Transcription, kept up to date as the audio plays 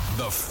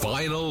The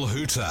Final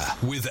Hooter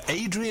with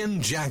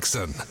Adrian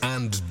Jackson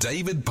and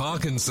David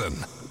Parkinson.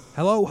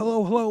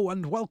 Hello,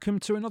 and welcome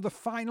to another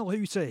Final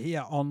Hooter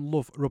here on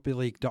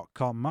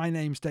loverugbyleague.com. My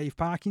name's Dave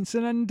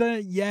Parkinson, and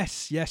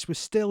yes, we're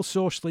still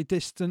socially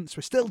distanced.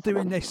 We're still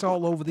doing this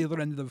all over the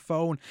other end of the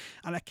phone,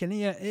 and I can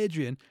hear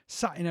Adrian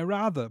sat in a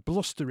rather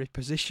blustery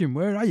position.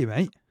 Where are you,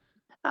 mate?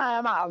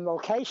 I'm at a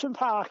location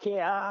park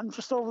here. I'm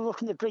just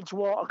overlooking the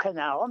Bridgewater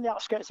Canal on the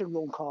outskirts of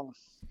Runcorn.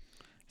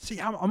 See,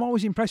 I'm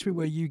always impressed with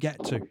where you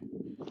get to.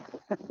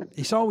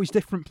 It's always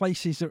different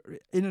places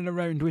in and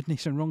around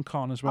Widnes and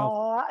Runcorn as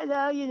well.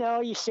 Oh,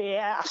 you see,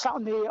 I sat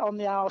on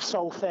the house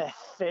sofa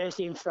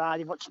Thursday and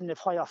Friday watching the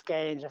playoff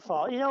games. I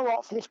thought, you know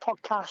what, for this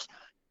podcast,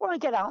 I want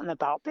to get out and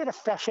about, bit of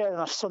fresh air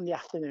on a Sunday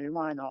afternoon.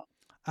 Why not?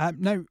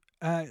 Now,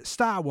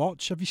 Star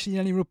Watch, have you seen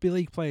any rugby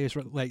league players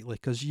lately?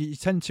 Because you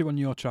tend to on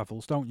your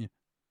travels, don't you?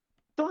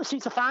 Don't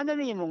seem to find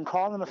any in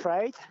Runcorn, I'm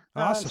afraid.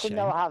 Oh, that's a shame.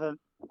 No, I haven't.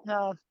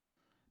 No.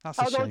 That's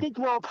a shame. I did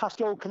walk past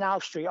the old Canal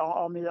Street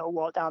on my little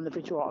walk down the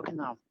Bridgewater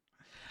Canal.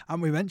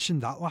 And we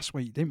mentioned that last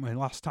week, didn't we?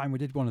 Last time we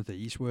did one of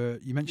these, where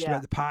you mentioned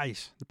about the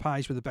pies. The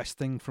pies were the best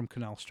thing from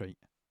Canal Street.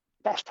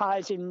 Best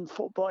pies in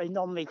football, in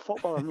non-league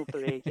football and rugby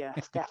league, yeah,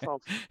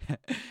 definitely.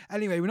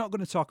 Anyway, we're not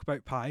going to talk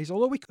about pies,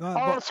 although we... All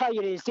I'll tell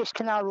you is this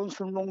canal runs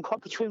from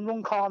between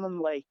Runcorn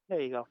and Lee.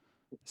 There you go.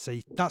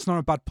 See, that's not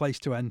a bad place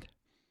to end.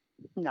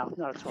 No,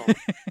 not at all.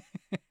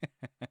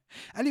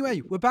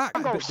 Anyway, we're back.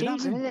 Go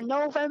season in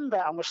November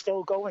and we're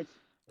still going.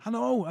 I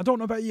know. I don't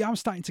know about you. I'm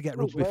starting to get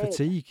rugby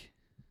fatigue.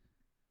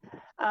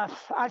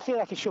 I feel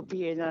like I should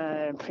be in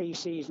a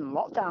pre-season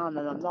lockdown,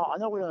 and I'm not. I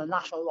know we're in a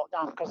national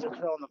lockdown because of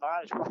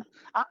coronavirus,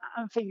 but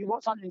I'm thinking,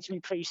 what's happening to me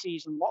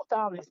pre-season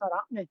lockdown? It's not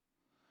happening.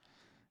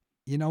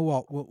 You know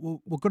what?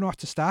 We're going to have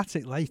to start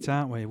it late,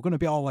 aren't we? We're going to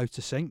be all out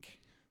of sync.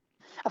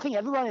 I think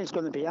everyone is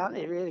going to be, aren't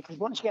they, really? Because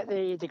once you get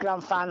the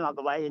grand final out of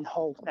the way in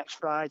Hull next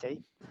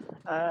Friday,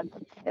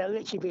 it'll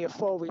literally be a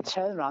 4-week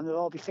turnaround. They'll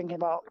all be thinking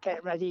about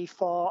getting ready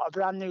for a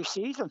brand new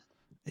season.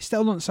 It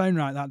still doesn't sound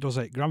right, that, does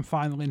it? Grand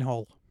final in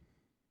Hull.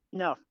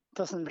 No,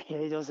 doesn't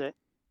really, does it?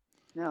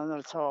 No, not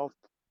at all.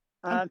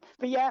 But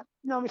yeah,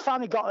 we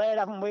finally got there,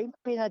 haven't we?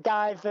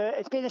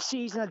 It's been a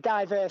season of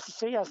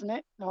diversity, hasn't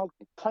it?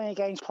 Playing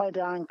games played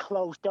behind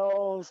closed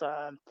doors,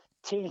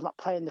 teams not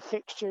playing the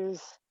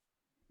fixtures.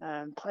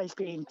 Players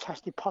being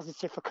tested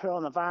positive for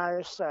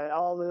coronavirus,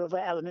 all the other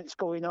elements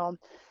going on.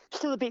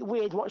 Still a bit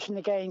weird watching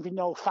the game with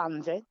no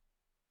fans in.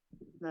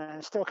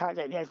 Still can't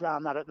get my head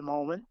around that at the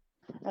moment.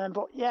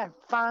 But yeah,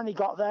 finally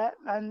got there,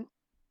 and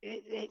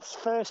it's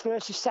first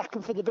versus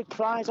second for the big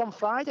prize on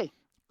Friday.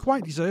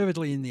 Quite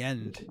deservedly in the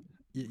end,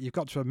 you've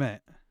got to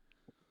admit.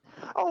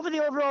 Over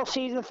the overall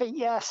season, I think,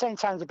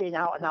 St. Anne's have been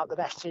out and out the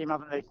best team,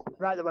 haven't they?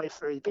 Right the way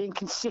through, being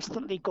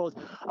consistently good.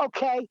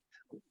 Okay,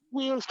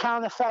 wheels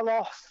kind of fell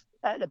off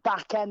at the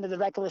back end of the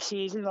regular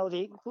season, though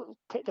they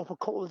picked up a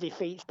couple of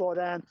defeats, but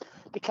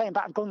they came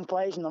back guns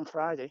blazing on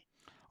Friday.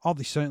 Oh,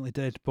 they certainly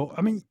did. But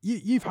I mean,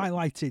 you've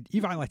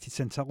highlighted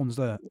St Helens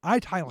there.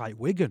 I'd highlight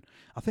Wigan.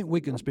 I think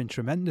Wigan's been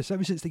tremendous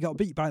ever since they got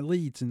beat by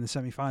Leeds in the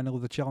semi-final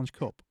of the Challenge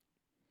Cup.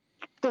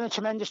 Done a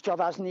tremendous job,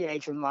 hasn't he,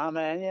 Adrian Lamb?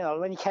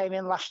 When he came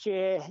in last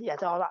year, he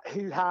had all that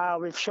hoo-ha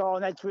with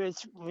Sean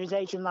Edwards. Was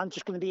Adrian Lamb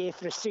just going to be here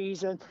for a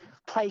season?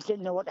 Players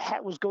didn't know what the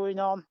heck was going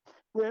on.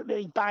 Weren't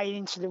really buying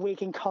into the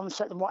Wigan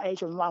concept and what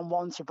Adrian Lamb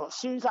wanted. But as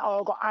soon as that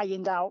all got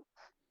ironed out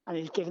and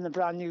he was given a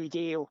brand new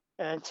deal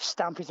to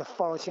stamp his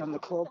authority on the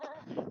club,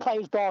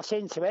 players bought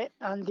into it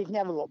and they've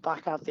never looked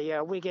back, have they?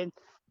 Wigan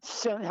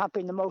certainly have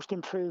been the most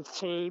improved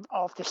team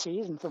of the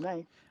season for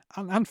me.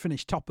 And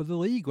finished top of the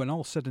league when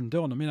all's said and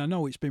done. I mean, I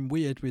know it's been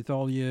weird with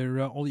all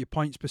your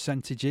points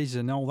percentages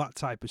and all that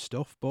type of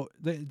stuff, but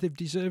they've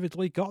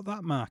deservedly got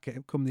that mark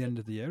come the end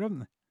of the year, haven't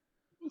they?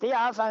 They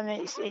have, and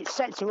it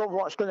sets you up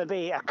what's going to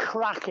be a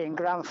cracking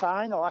grand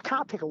final. I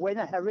can't pick a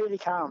winner. I really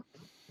can't.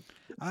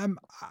 I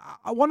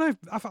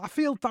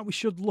feel that we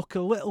should look a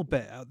little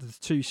bit at the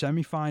two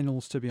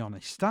semi-finals, to be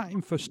honest.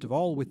 Starting first of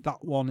all with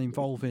that one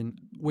involving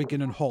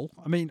Wigan and Hull.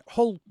 I mean,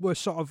 Hull were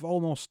sort of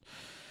almost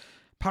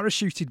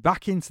parachuted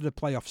back into the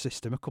playoff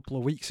system a couple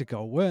of weeks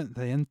ago, weren't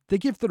they? And they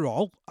give their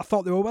all. I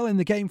thought they were well in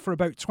the game for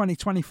about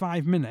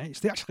 20-25 minutes.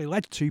 They actually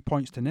led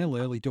 2-0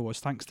 early doors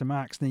thanks to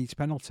Mark Sneed's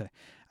penalty.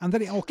 And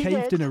then it all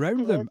caved in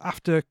around them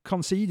after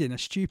conceding a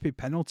stupid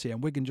penalty,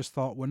 and Wigan just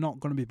thought, we're not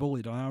going to be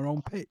bullied on our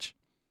own pitch.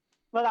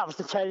 Well, that was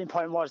the turning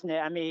point, wasn't it?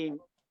 I mean,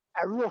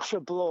 a rush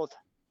of blood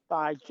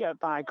by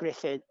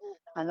Griffin,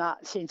 and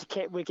that seemed to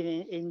kick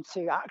Wigan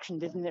into action,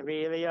 didn't it,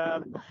 really?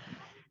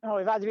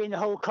 If I'd been the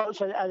whole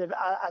coach, I'd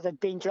have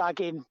been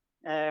dragging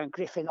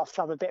Griffin off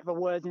to have a bit of a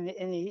word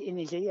in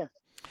his ear.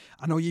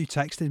 I know you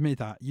texted me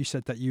that. You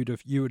said that you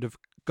would have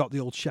got the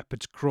old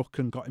shepherd's crook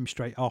and got him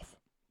straight off.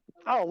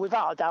 Oh,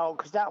 without a doubt,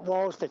 because that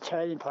was the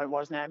turning point,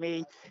 wasn't it? I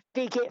mean,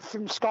 big hit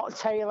from Scott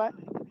Taylor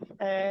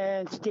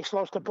and to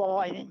dislodge the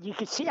ball, and you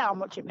could see how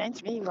much it meant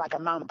to me. He was like a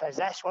man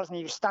possessed, wasn't he?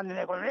 He was standing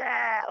there going,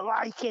 yeah,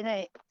 liking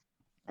it.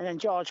 And then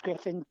George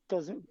Griffin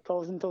goes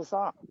and does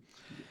that.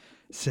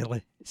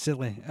 Silly.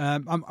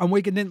 And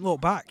Wigan didn't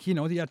look back. You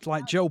know, they had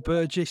like Joe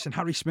Burgess and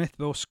Harry Smith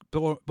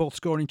both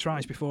scoring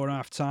tries before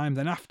half-time.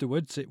 Then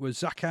afterwards, it was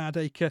Zach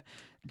Hardacre,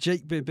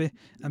 Jake Bibby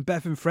and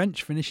Bevan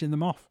French finishing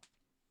them off.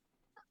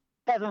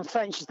 Bevan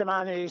French is the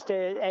man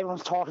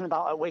everyone's talking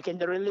about at Wigan.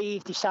 They're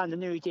relieved he signed a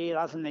new deal,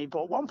 hasn't he?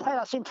 But one player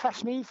that's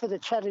impressed me for the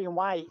Cherry and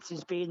Whites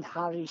has been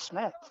Harry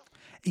Smith.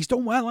 He's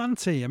done well,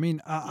 hasn't he? I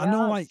mean, I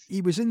know like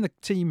he was in the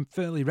team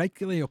fairly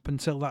regularly up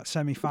until that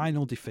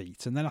semi-final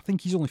defeat, and then I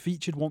think he's only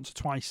featured once or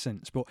twice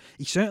since, but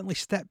he certainly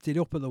stepped it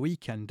up at the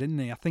weekend, didn't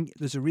he? I think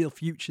there's a real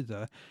future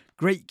there.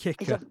 Great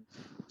kicker.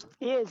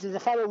 He is. There's a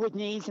fellow with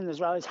knees as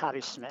well as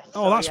Harry Smith.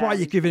 Oh, that's why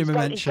you give him a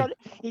mention.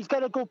 He's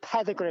got a good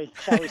pedigree,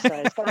 shall we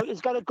say.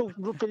 He's got a good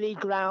rugby league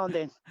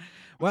grounding.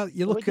 Well,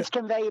 you look at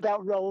conveyor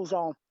belt rolls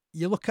on.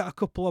 You look at a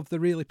couple of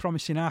the really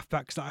promising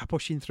halfbacks that are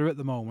pushing through at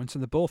the moment,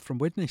 and they're both from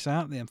Widnes,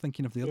 aren't they? I'm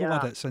thinking of the other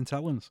lad at St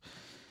Helens.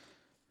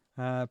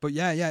 But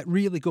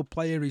really good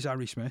player is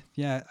Harry Smith.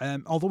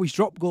 Although his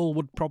drop goal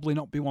would probably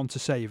not be one to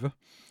savour.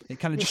 It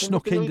kind of just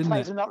snuck in, didn't it?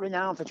 Players are not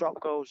renowned for drop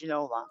goals, you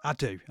know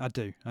that. I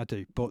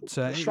do. But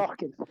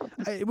shocking.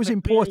 It was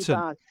important.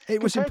 Really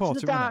it was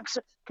important.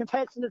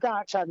 Compared to the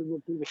dark side of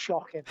rugby, it was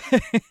shocking.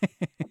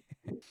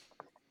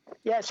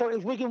 So it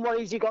was Wigan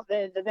Warriors. You got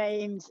the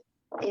names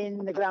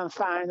in the grand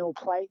final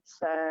plates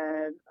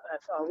for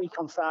a week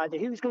on Friday.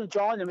 Who's going to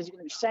join them? Is it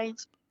going to be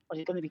Saints? Or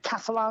is it going to be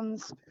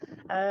Catalans?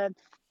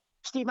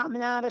 Steve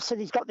McManara said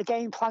he's got the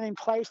game plan in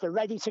place. They're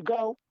ready to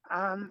go.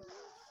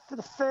 For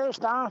the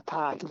first half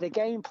part, the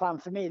game plan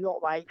for me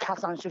looked like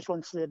Catalans just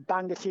wanted to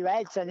bang a few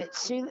heads, and it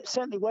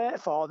certainly worked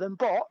for them.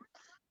 But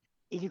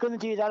if you're going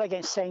to do that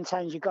against St.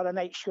 Helens, you've got to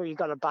make sure you've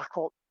got to back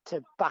up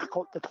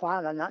the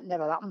plan, and that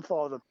never happened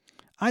for them.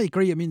 I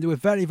agree. I mean, they were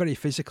very, very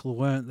physical,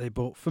 weren't they?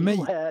 But for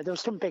me... there was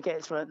some big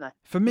hits, weren't there?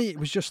 For me, it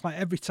was just like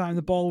every time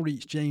the ball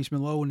reached James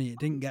Maloney, it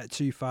didn't get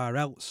too far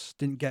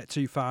didn't get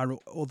too far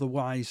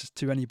otherwise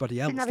to anybody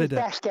else, did he? Didn't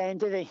have his best game,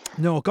 did he?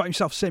 No, got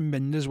himself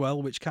sin-binned as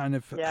well, which kind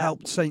of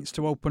helped Saints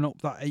to open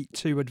up that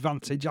 8-2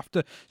 advantage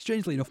after,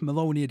 strangely enough,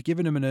 Maloney had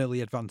given him an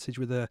early advantage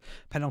with a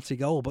penalty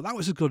goal. But that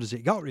was as good as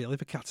it got, really,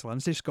 for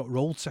Catalans. They just got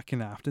rolled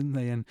second half, didn't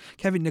they? And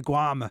Kevin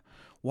Nguama,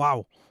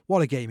 wow,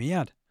 what a game he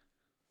had.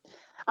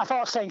 I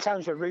thought St.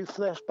 Helens were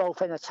ruthless,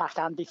 both in attack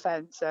and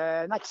defence.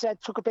 Like I said,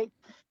 took a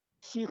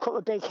couple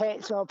of big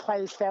hits,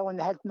 players fell on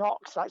the head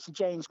knocks. Like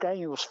James Graham,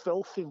 who was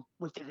filthy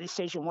with the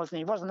decision, wasn't he?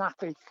 He wasn't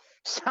actually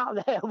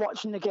sat there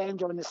watching the game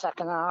during the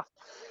second half.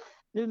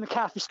 Lou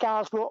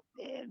McCarthy-Scarsbrook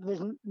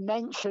was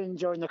mentioned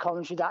during the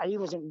commentary that he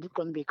wasn't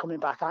going to be coming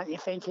back. Aren't you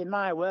thinking,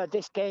 my word,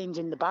 this game's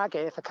in the bag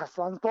here for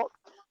Catalans? But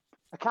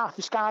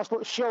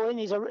McCarthy-Scarsbrook showing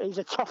he's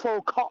a tough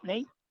old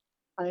Cockney,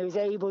 and he was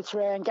able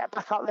to get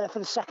back out there for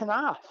the second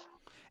half.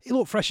 He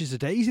looked fresh as a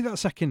daisy that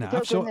second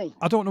half. So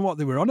I don't know what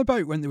they were on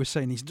about when they were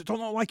saying he don't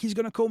look like he's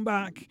going to come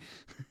back.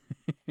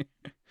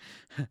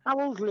 How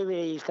old is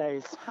Louis these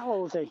days? How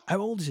old is he? How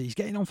old is he? He's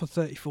getting on for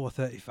 34,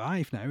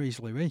 35 now, is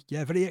Louis.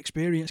 Yeah, very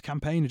experienced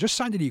campaigner. Just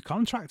signed a new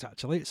contract,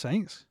 actually, at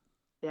Saints.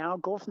 Yeah, our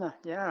governor,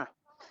 yeah.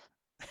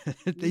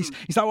 Is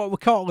that what we're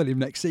calling him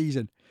next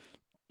season?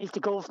 He's the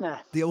governor.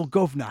 The old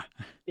governor.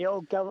 The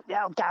old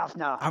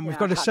governor. And we've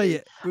got to say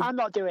it. I'm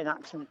not doing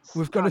accents.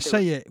 We've got to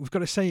say it. We've got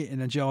to say it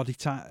in a Geordie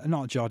type,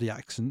 not a Geordie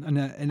accent,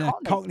 in a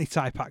Cockney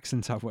type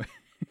accent, have we?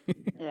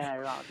 Yeah,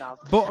 right. No.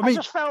 But I mean,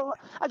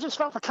 I just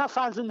felt for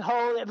Catalans and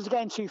Hull, it was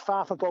getting too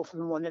far for both of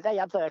them. They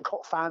had their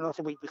cup finals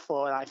the week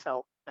before, and I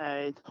felt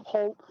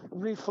Hull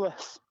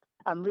ruthless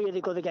and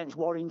really good against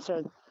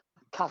Warrington.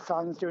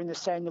 Catalans doing the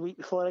same the week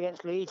before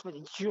against Leeds, but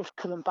they just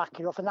couldn't back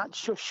it up, and that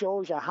just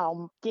shows you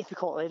how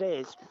difficult it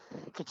is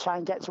to try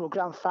and get to a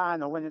grand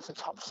final when it's a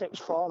top six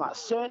format,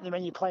 certainly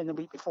when you're playing the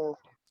week before.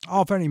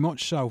 Oh, very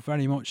much so.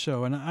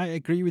 And I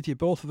agree with you.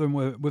 Both of them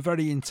were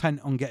very intent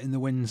on getting the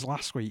wins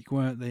last week,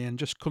 weren't they, and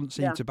just couldn't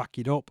seem to back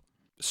it up.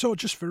 So,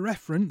 just for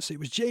reference, it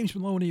was James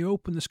Maloney who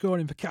opened the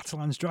scoring for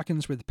Catalans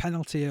Dragons with a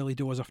penalty early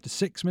doors after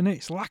 6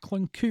 minutes.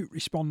 Lachlan Coote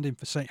responding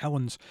for St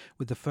Helens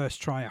with the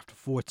first try after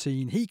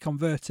 14. He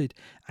converted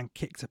and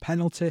kicked a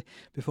penalty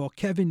before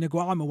Kevin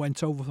Nguama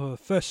went over for the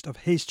first of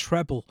his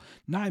treble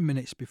 9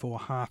 minutes before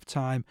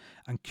half-time,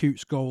 and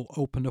Coote's goal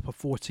opened up a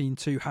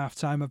 14-2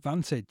 half-time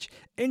advantage.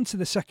 Into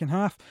the second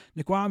half,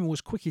 Nguama was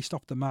quickest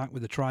off the mark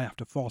with a try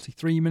after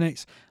 43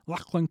 minutes.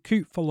 Lachlan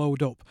Coote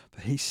followed up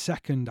for his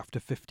second after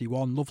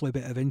 51. Lovely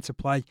bit of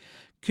interplay.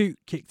 Coote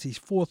kicked his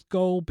fourth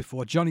goal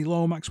before Johnny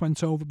Lomax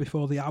went over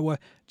before the hour.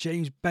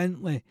 James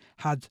Bentley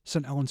had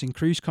St Helens in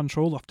cruise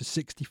control after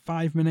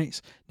 65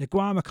 minutes.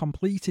 Nguama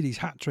completed his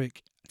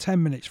hat-trick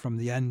 10 minutes from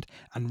the end,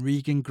 and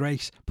Regan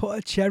Grace put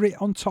a cherry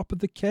on top of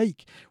the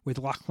cake, with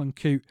Lachlan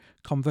Coote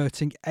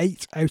converting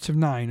 8 out of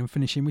 9 and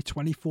finishing with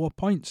 24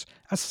 points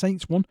as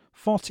Saints won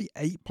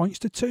 48 points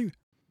to 2.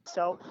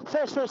 So,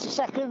 first versus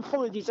second,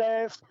 fully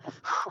deserved.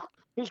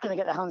 Who's going to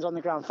get their hands on the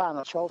grand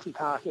final trophy,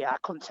 Parky? I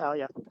couldn't tell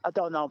you. I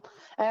don't know.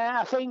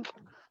 I think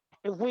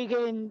if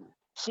Wigan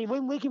See,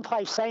 when Wigan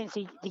play Saints,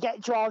 they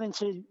get drawn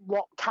into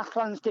what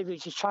Catalans do,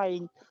 which is try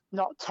and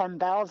knock 10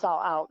 bells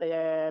out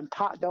the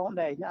pack, don't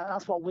they?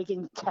 That's what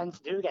Wigan tend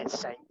to do against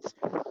Saints.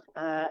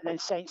 Then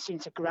Saints seem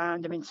to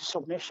grind them into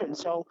submission.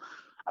 So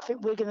I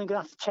think Wigan are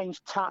going to have to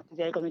change tack.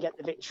 They're going to get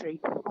the victory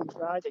on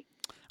Friday.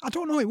 I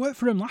don't know, it worked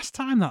for him last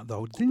time, that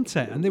though, didn't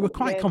it? And they were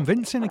quite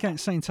convincing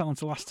against St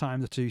Helens the last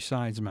time the two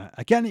sides met.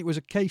 Again, it was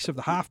a case of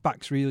the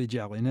halfbacks really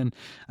gelling,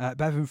 and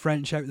Bevan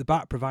French out the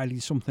back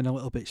provided something a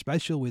little bit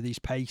special with his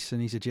pace and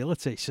his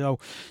agility. So,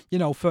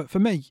 for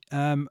me,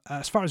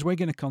 as far as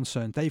Wigan are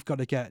concerned, they've got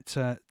to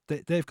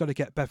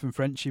get Bevan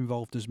French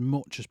involved as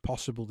much as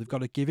possible. They've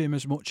got to give him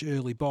as much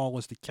early ball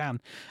as they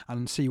can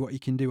and see what he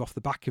can do off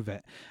the back of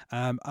it.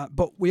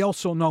 But we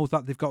also know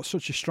that they've got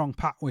such a strong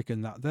pack,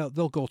 Wigan, that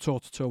they'll go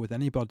toe-to-toe with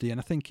anybody.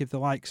 And I think if the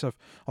likes of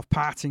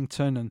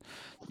Partington and,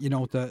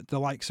 the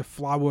likes of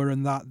Flower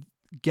and that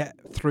get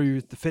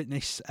through the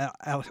fitness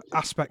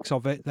aspects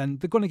of it, then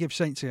they're going to give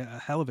Saints a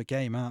hell of a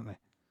game, aren't they?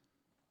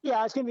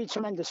 Yeah, it's going to be a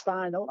tremendous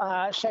final.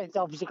 Saints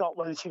obviously got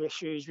one or two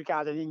issues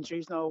regarding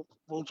injuries. Now,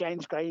 will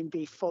James Graham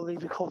be fully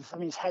recovered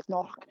from his head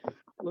knock?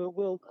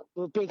 Will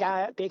Big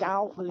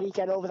Al, will he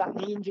get over that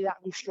knee injury that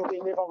we're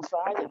struggling with on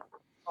Friday?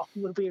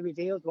 Will be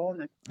revealed,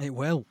 won't it? It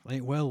will.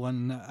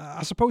 And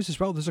I suppose as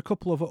well, there's a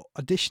couple of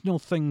additional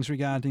things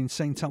regarding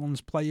St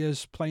Helens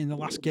players playing the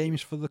last games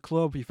for the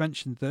club. You've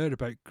mentioned there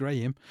about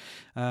Graham.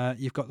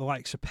 You've got the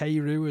likes of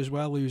Peyru as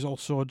well, who's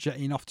also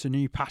jetting off to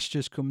new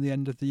pastures come the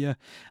end of the year.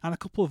 And a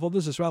couple of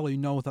others as well who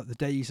know that the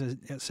days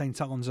at St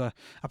Helens are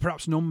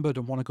perhaps numbered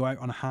and want to go out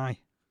on a high.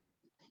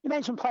 You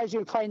mentioned players who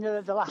were playing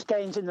the last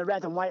games in the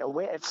red and white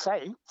away at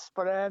Saints,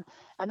 but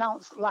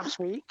announced last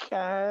week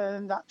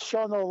that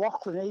Sean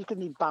O'Loughlin, he's going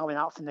to be bowing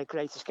out from the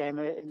greatest game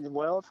in the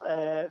world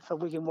for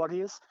Wigan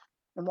Warriors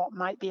and what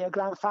might be a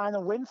grand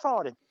final win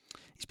for him.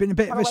 He's been a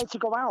bit of a way to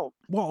go out.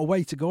 What a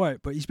way to go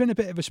out! But he's been a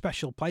bit of a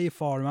special player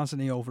for him,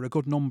 hasn't he, over a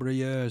good number of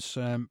years,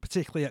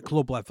 particularly at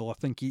club level. I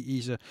think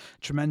he's a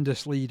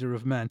tremendous leader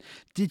of men.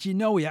 Did you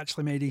know he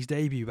actually made his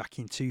debut back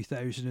in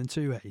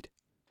 2002, Aid?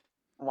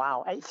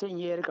 Wow, 18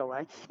 years ago,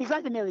 eh? He's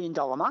like the $1 million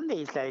man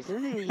these days,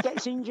 isn't he? He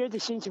gets injured, they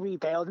seem to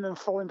rebuild him and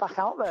throw him back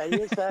out there.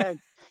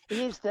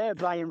 He is there,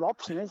 Brian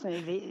Robson,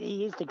 isn't he?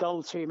 He is the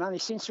go-to man. He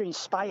seems to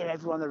inspire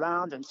everyone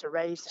around him to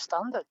raise the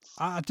standards.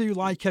 I do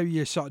like how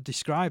you sort of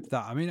described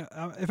that. I mean,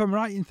 if I'm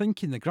right in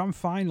thinking, the grand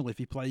final, if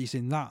he plays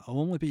in that,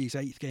 will only be his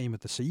 8th game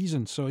of the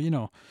season. So,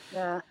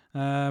 yeah.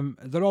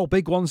 They're all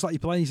big ones that he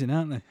plays in,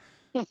 aren't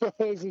they?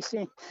 He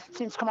seems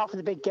to come out for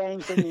the big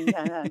games, doesn't he?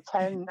 and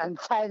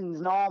 10s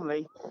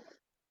normally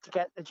to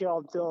get the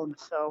job done.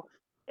 So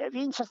it'd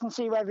be interesting to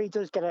see whether he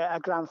does get a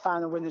grand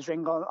final winner's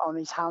ring on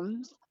his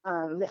hands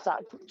and lift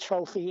that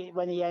trophy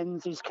when he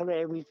ends his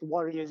career with the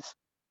Warriors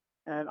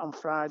on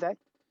Friday.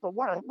 But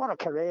what a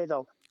career,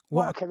 though.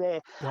 What a career.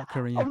 What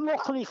career.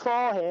 Unluckily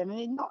for him,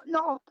 even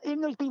though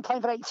he's been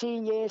playing for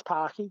 18 years,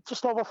 Parky,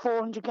 just over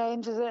 400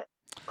 games, is it?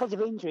 Because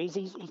of injuries,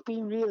 he's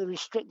been really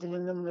restricted in the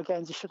number of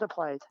games he should have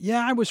played.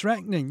 Yeah, I was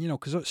reckoning,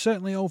 because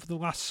certainly over the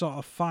last sort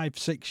of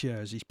 5-6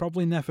 years, he's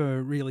probably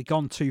never really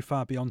gone too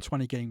far beyond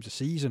 20 games a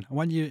season. And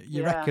when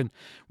you reckon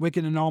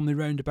Wigan are normally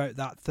round about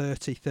that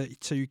 30,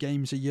 32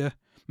 games a year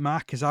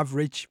mark as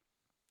average,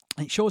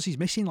 it shows he's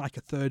missing like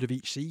a third of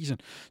each season.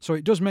 So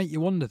it does make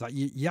you wonder that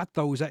you had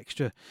those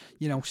extra,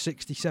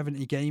 60,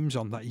 70 games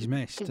on that he's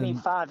missed. It could have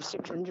been 500 or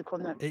 600,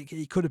 couldn't it?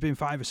 It could have been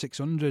 500 or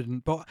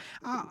 600. But,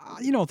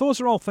 those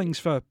are all things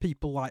for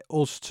people like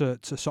us to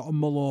sort of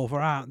mull over,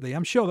 aren't they?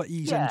 I'm sure that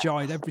he's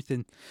enjoyed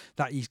everything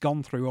that he's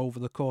gone through over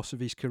the course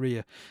of his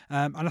career.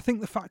 And I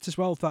think the fact as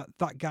well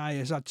that guy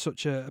has had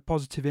such a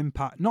positive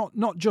impact,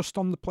 not just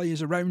on the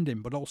players around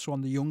him, but also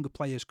on the younger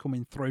players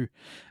coming through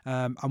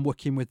and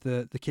working with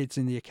the kids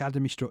in the academy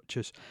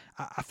structures.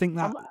 I think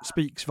that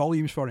speaks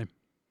volumes for him.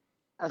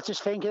 I was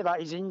just thinking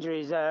about his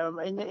injuries.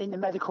 In the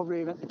medical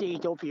room at the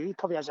DW, he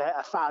probably has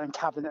a filing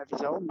cabinet of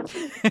his own.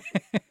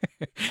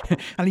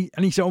 and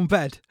his own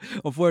bed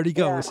of where he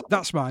goes. Yeah.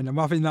 That's mine. I'm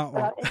having that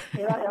one.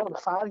 He had a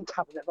filing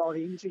cabinet of all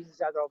the injuries he's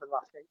had over the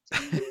last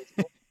 18 years.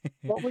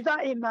 But with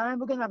that in mind,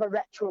 we're going to have a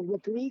retro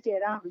rugby league here,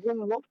 aren't we? We're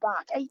going to look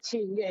back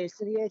 18 years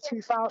to the year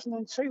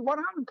 2002. What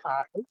happened,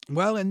 Parky?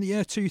 Well, in the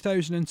year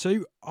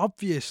 2002,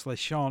 obviously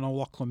Sean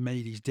O'Loughlin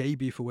made his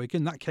debut for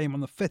Wigan. That came on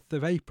the 5th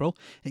of April.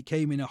 It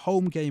came in a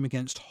home game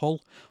against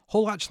Hull.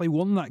 Hull actually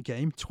won that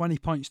game, 20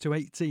 points to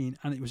 18,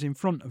 and it was in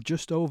front of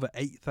just over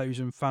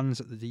 8,000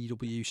 fans at the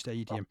DW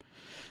Stadium.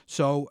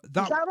 So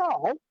that... Is that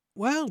all?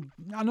 Well,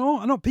 I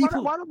know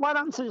people... What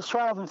happened to the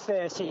 12 and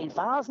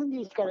 13,000 you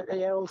used to get at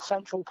the old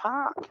Central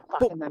Park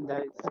back in them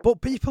days?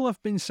 But people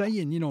have been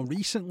saying,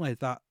 recently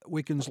that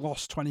Wigan's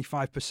lost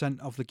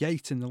 25% of the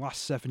gate in the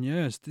last 7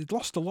 years. They'd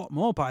lost a lot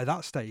more by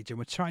that stage and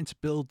were trying to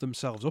build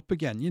themselves up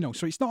again,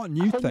 so it's not a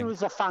new thing. It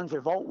was a fans'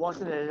 revolt,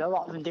 wasn't it? A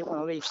lot of them didn't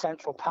want to leave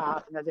Central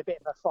Park and there's a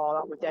bit of a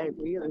fallout with Dave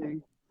Wheeler, who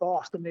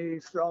forced to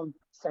move from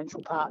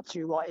Central Park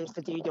to what is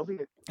the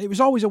DW. It was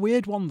always a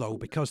weird one, though,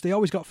 because they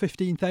always got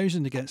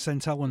 15,000 against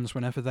St Helens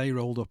whenever they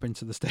rolled up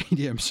into the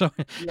stadium. So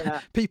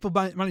people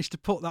managed to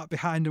put that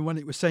behind them when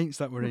it was Saints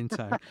that were in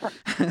town.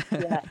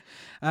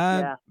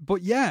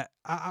 But yeah,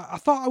 I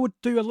thought I would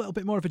do a little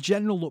bit more of a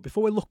general look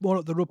before we look more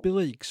at the rugby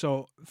league.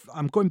 So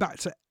I'm going back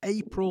to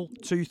April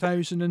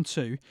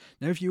 2002.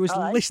 Now, if you was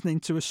listening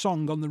to a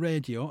song on the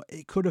radio,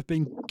 it could have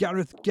been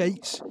Gareth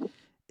Gates.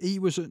 He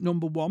was at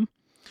number 1.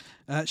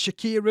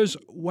 Shakira's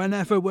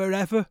Whenever,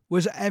 Wherever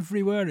was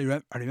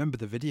everywhere. I remember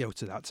the video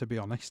to that, to be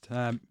honest.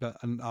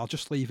 And I'll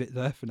just leave it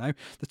there for now.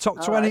 The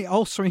top 20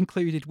 also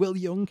included Will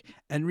Young,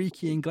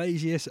 Enrique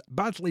Iglesias,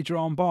 Badly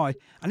Drawn Boy,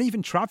 and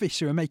even Travis,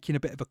 who are making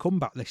a bit of a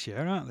comeback this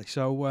year, aren't they?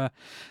 So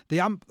the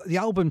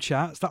album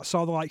charts, that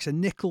saw the likes of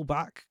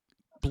Nickelback,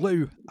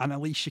 Blue, and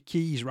Alicia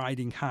Keys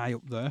riding high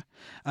up there.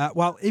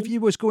 Well, if you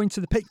was going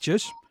to the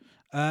pictures,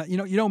 you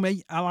know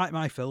me, I like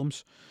my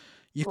films.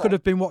 You could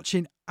have been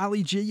watching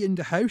Ali G in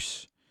the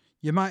House.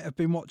 You might have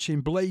been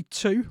watching Blade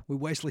 2 with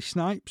Wesley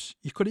Snipes.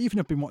 You could even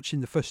have been watching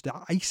the first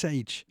Ice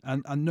Age.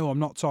 And no, I'm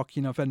not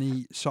talking of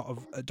any sort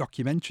of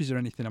documentaries or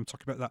anything. I'm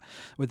talking about that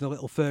with the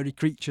little furry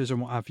creatures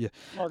and what have you.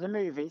 Oh, the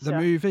movies. The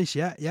movies,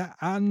 yeah.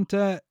 And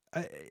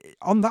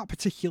on that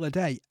particular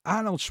day,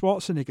 Arnold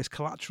Schwarzenegger's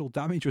Collateral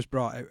Damage was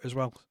brought out as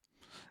well.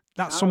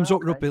 That sums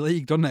up rugby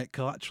league, doesn't it?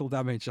 Collateral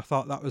Damage. I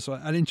thought that was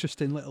an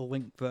interesting little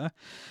link there.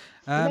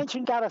 You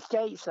mentioned Gareth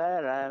Gates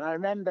there, and I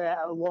remember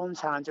at one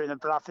time during the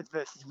Bradford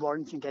versus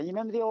Warrington game. You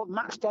remember the old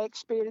match day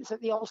experience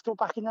at the Ulster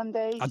back in them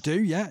days? I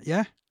do, yeah.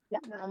 Yeah,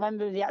 I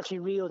remember they actually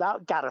reeled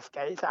out Gareth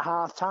Gates at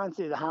half time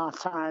to do the half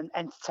time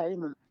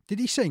entertainment. Did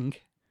he sing?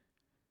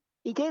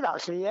 He did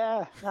actually,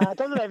 yeah. I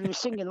don't know if he was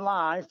singing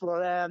live,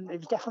 but he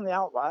was definitely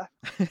out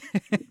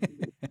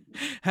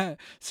there.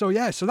 So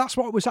that's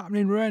what was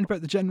happening around about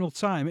the general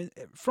time.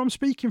 From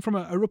speaking from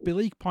a rugby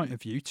league point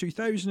of view,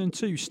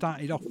 2002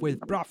 started off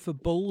with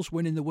Bradford Bulls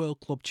winning the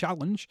World Club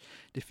Challenge,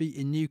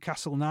 defeating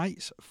Newcastle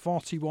Knights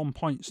 41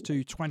 points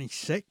to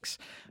 26.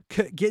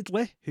 Kurt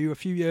Gidley, who a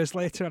few years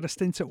later had a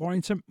stint at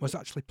Warrington, was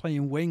actually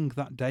playing wing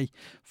that day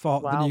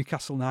for the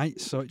Newcastle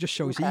Knights. So it just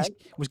shows he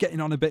was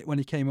getting on a bit when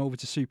he came over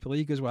to Super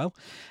League as well.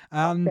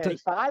 And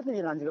 35 when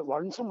he landed at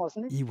Warrington,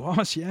 wasn't he? He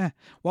was, yeah.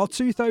 While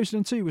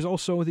 2002 was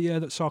also the year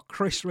that saw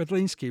Chris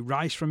Redlinski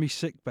rise from his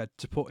sickbed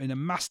to put in a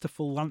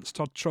masterful Lance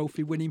Todd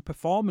Trophy winning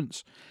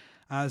performance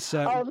as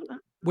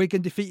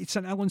Wigan defeated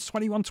St Helens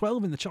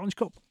 21-12 in the Challenge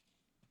Cup.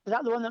 Was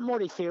that the one that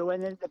Murray threw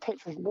when the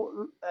pitch was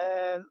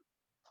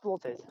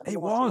flooded?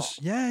 It was,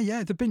 yeah.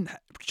 There'd been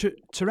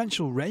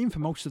torrential rain for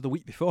most of the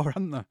week before,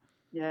 hadn't there?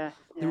 Yeah.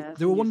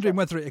 They were wondering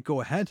whether it'd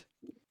go ahead.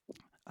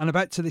 And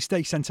about to this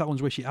day, St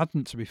Helens wish it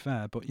hadn't, to be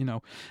fair. But,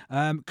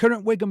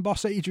 current Wigan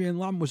boss Adrian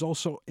Lamb was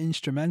also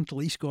instrumental.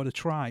 He scored a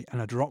try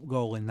and a drop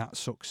goal in that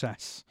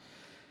success.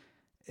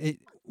 It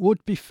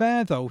would be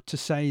fair, though, to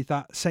say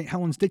that St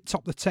Helens did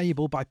top the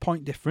table by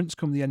point difference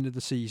come the end of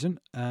the season.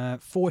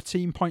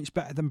 14 points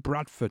better than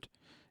Bradford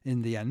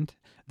in the end.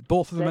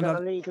 Both of them had a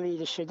league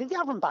leader shield. Did they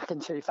have them back in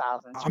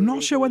 2000? I'm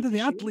not sure whether they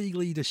had league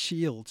leader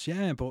shields,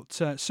 but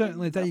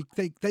certainly they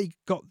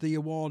got the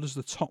award as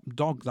the top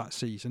dog that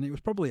season. It was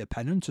probably a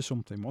pennant or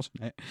something,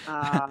 wasn't it?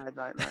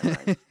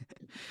 Right.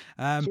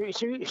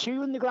 Who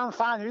won the grand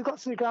final? Who got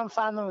to the grand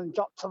final and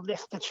got to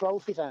lift the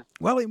trophy then?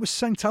 Well, it was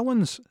St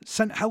Helens.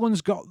 St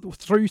Helens got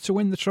through to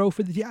win the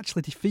trophy. They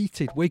actually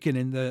defeated Wigan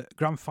in the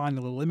grand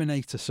final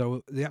eliminator,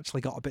 so they actually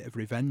got a bit of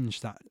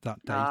revenge that day.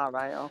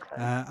 Right, okay.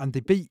 And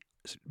they beat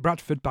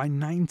Bradford by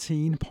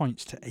 19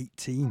 points to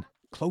 18.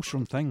 Close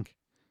run thing.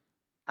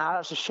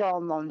 That's a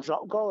Sean Long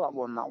drop goal that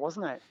won that,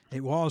 wasn't it?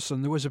 It was,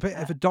 and there was a bit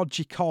of a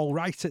dodgy call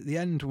right at the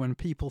end when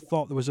people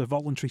thought there was a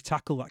voluntary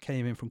tackle that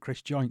came in from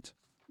Chris Joint.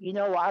 You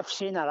know what? I've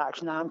seen that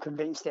action. I'm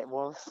convinced it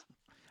was.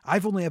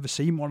 I've only ever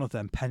seen one of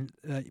them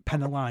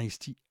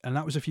penalised, and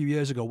that was a few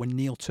years ago when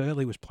Neil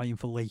Turley was playing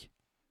for Lee.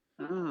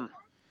 Mm.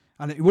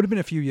 And it would have been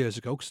a few years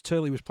ago because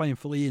Turley was playing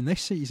for Lee in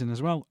this season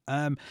as well.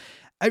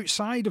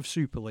 Outside of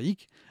Super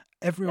League,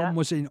 everyone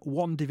was in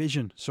one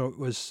division, so it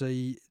was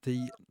the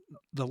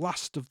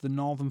last of the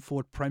Northern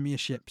Ford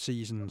Premiership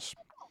seasons.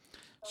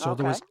 So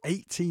there was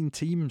 18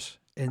 teams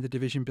in the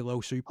division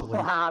below Super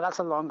League. That's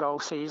a long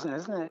old season,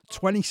 isn't it?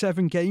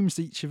 27 games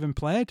each of them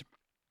played.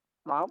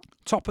 Wow.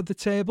 Top of the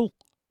table,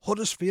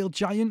 Huddersfield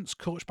Giants,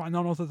 coached by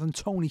none other than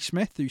Tony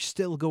Smith, who's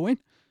still going.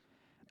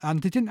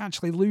 And they didn't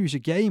actually lose a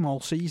game all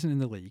season in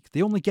the league.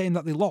 The only game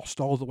that they lost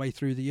all the way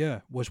through the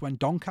year was when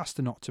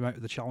Doncaster knocked them out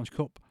of the Challenge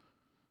Cup.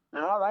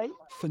 All right.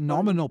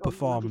 Phenomenal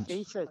performance.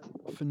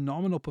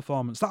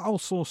 That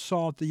also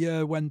saw the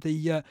year when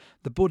the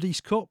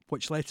Buddies Cup,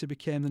 which later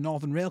became the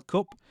Northern Rail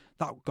Cup,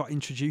 that got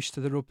introduced to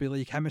the Rugby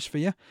League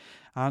hemisphere.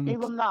 And who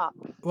won that?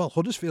 Well,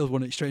 Huddersfield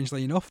won it,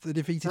 strangely enough. They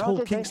defeated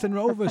Hull Kingston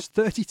Rovers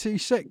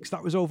 32-6.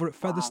 That was over at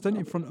Featherstone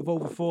in front of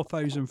over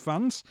 4,000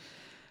 fans.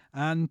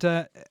 And,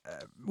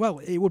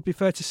 it would be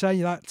fair to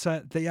say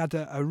that they had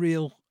a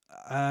real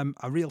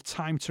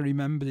time to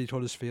remember, did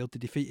Huddersfield. They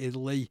defeated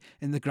Lee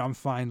in the grand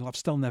final. I've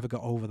still never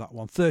got over that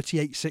one.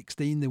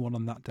 38-16 they won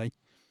on that day.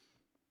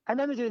 I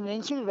remember doing an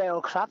interview with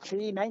Earl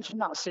Crabtree. He mentioned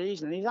that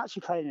season. He was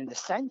actually playing in the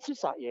centres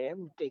that year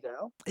with Big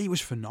Earl. He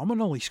was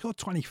phenomenal. He scored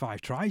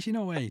 25 tries,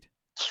 Wade.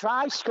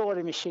 Try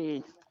scoring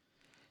machine.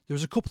 There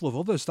was a couple of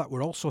others that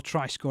were also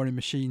try-scoring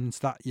machines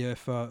that year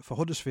for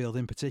Huddersfield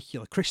in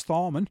particular. Chris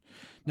Thorman,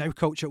 now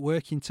coach at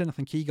Workington, I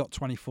think he got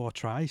 24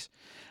 tries.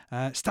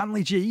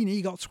 Stanley Jean,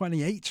 he got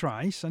 28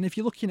 tries. And if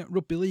you're looking at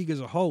rugby league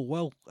as a whole,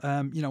 well,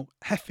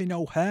 Heffin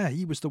O'Hare,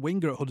 he was the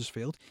winger at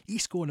Huddersfield. He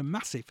scored a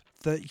massive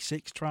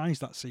 36 tries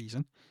that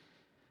season.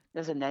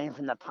 There's a name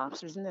from the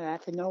past, isn't there?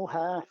 For no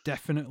hair.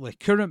 Definitely.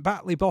 Current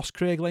Batley boss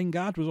Craig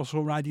Lingard was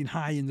also riding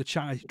high in the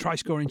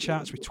try-scoring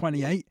charts with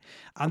 28.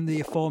 And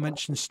the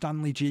aforementioned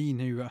Stanley Jean,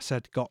 who I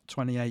said got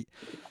 28.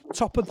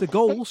 Top of the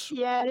goals.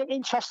 Yeah,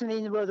 interestingly,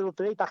 in the World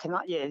Rugby League back in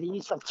that year, they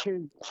used to have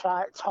two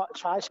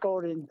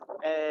try-scoring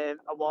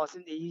awards.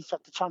 They used to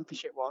have the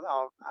Championship one,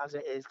 or as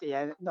it is,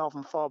 the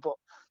Northern Four. But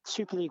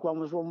Super League one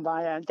was won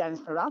by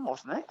Dennis Moran,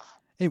 wasn't it?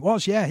 It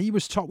was, yeah. He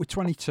was top with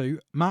 22.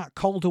 Mark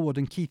Calderwood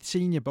and Keith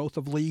Senior, both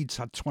of Leeds,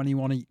 had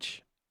 21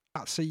 each.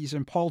 That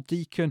season, Paul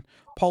Deacon,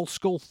 Paul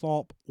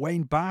Sculthorpe,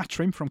 Wayne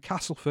Bartrim from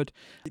Castleford,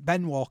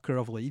 Ben Walker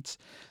of Leeds,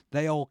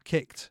 they all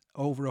kicked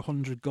over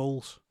 100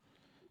 goals.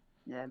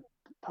 Yeah,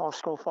 Paul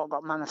Sculthorpe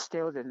got Man of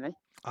Steel, didn't he?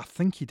 I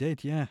think he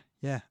did, yeah.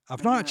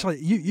 I've not actually.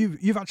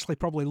 You've actually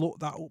probably looked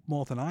that up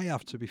more than I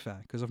have, to be fair,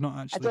 because I've not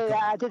actually.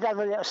 I did have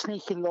a little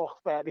sneaky look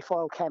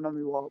before I came on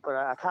my walk, but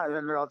I can't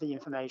remember all the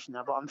information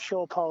now. But I'm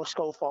sure Paul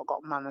Sculthorpe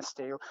got Man of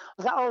Steel.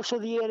 Was that also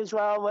the year as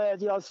well where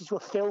the Aussies were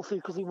filthy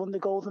because he won the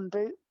Golden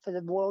Boot for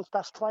the world's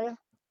best player?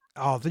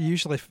 Oh, they're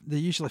usually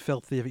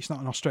filthy if it's not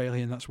an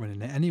Australian that's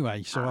winning it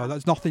anyway. So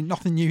that's nothing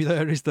new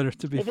there, is there?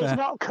 To be fair, if it's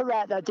not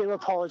correct, I do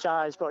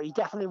apologise, but he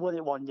definitely won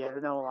it one year.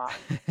 I know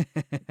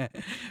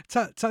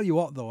that. Tell you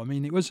what, though, I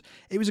mean, it was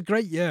a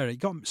great year.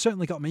 It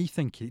certainly got me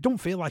thinking. It don't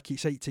feel like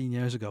it's 18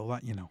 years ago.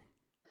 That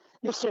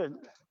Listen,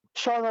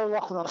 Sean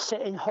O'Loughlin will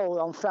sit in Hull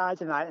on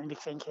Friday night and be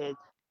thinking,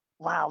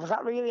 "Wow, was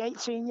that really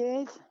 18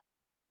 years?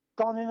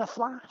 Gone in a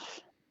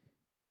flash."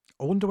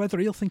 I wonder whether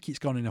he'll think it's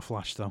gone in a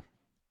flash, though.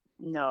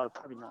 No,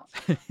 probably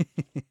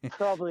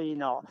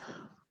not.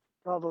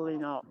 Probably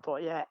not.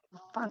 But yeah,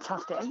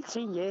 fantastic.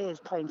 18 years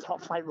playing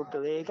top flight rugby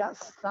league.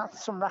 That's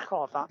some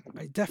record, that.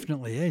 It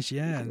definitely is,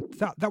 yeah. And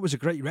that was a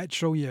great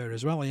retro year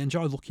as well. I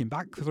enjoyed looking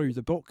back through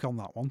the book on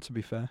that one, to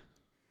be fair.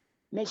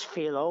 Makes you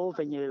feel old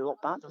when you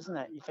look back, doesn't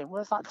it? You think,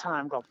 where's that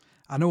time gone?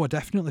 I know I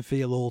definitely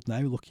feel old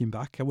now looking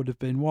back. I would have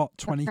been,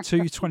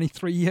 22,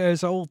 23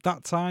 years old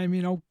that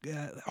time,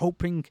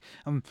 hoping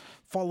and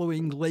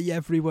following Lee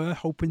everywhere,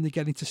 hoping they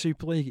get into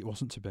Super League. It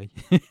wasn't to be.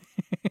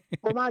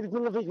 Well, my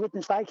beloved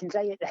Woodlands Vikings,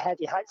 they hit the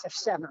heady heights of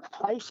 7th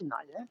place in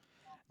that year.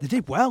 They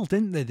did well,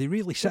 didn't they? They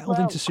really settled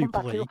into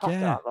Super League,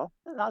 yeah.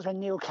 That was when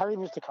Neil Kelly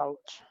was the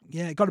coach.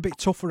 Yeah, it got a bit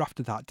tougher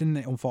after that, didn't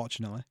it,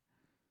 unfortunately?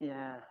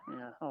 Yeah.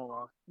 Oh,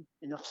 well,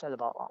 enough said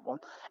about that one.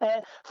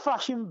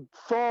 Flashing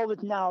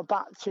forward now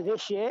back to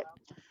this year,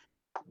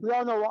 we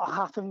all know what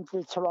happened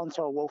with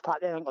Toronto Wolfpack.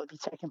 They aren't going to be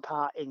taking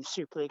part in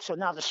Super League. So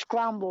now the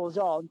scramble's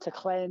on to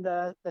claim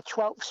the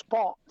 12th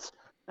spot.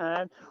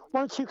 One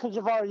or two clubs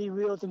have already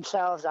reeled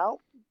themselves out,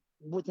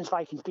 Woodlands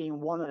Vikings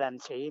being one of them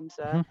teams.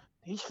 Who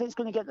do you think is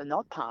going to get the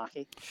nod,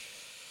 Parky?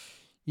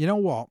 You know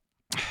what?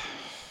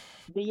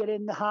 Be it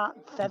in the hat,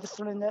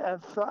 Featherstone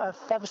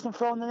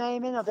throwing the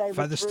name in?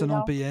 Featherstone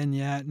will be in,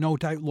 yeah. No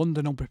doubt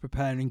London will be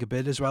preparing a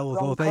bid as well,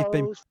 although they've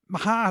been... My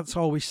heart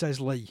always says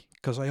Lee,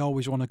 because I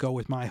always want to go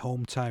with my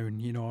hometown,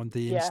 and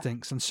the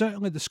instincts. And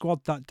certainly the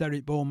squad that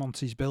Derek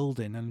Beaumont is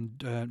building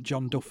and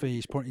John Duffy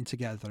is putting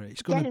together,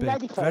 it's going to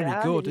be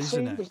very good,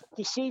 isn't it?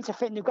 They seem to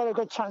think they've got a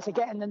good chance of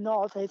getting the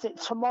nod. Is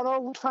it tomorrow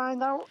we'll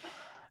find out?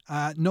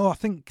 No, I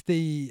think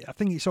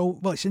it's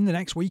it's in the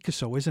next week or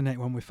so, isn't it?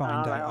 When we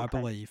find out, okay. I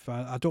believe.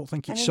 I don't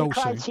think it's so soon.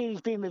 The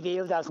criteria's been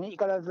revealed, hasn't it? You've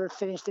got to have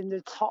finished in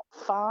the top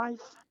 5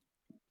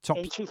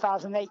 in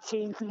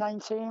 2018 to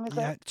 19, is it?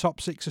 Yeah,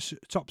 top six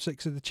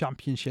of the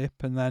championship,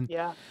 and then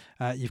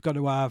you've got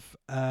to have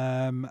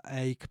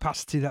a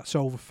capacity that's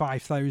over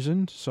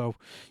 5,000. So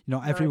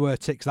everywhere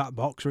ticks that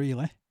box,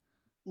 really.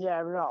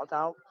 Yeah, without a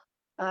doubt.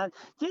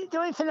 The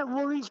only thing that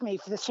worries me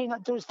for the team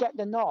that does get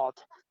the nod.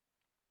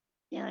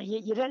 You're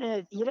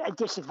at a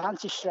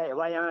disadvantage straight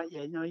away, aren't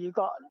you? You've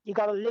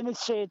got a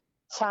limited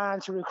time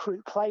to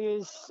recruit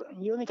players.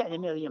 And you're only getting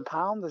 £1 million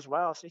as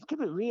well, so it's going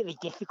to be really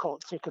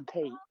difficult to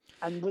compete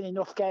and win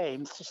enough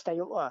games to stay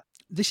up there.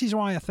 This is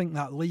why I think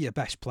that Lee are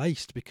best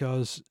placed,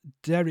 because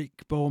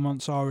Derek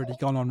Beaumont's already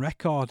gone on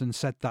record and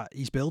said that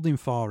he's building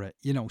for it,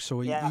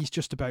 so he's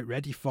just about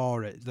ready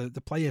for it.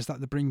 The players that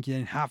they're bringing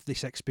in have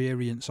this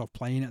experience of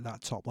playing at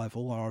that top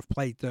level or have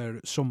played there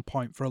at some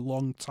point for a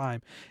long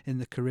time in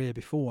the career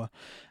before.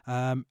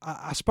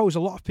 I suppose a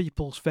lot of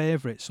people's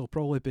favourites will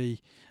probably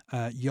be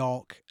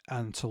York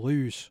and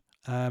Toulouse.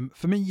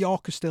 For me,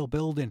 York are still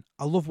building.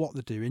 I love what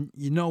they're doing.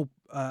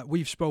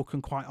 we've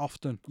spoken quite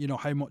often,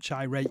 how much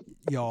I rate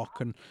York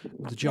and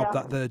the job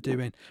that they're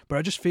doing. But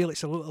I just feel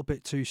it's a little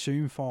bit too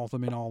soon for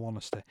them, in all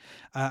honesty.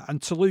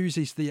 And Toulouse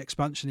is the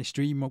expansionist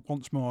dream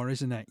once more,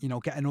 isn't it?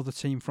 Get another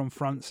team from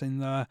France in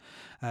there,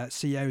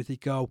 see how they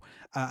go,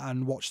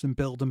 and watch them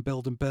build and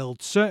build and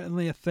build.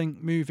 Certainly, I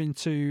think moving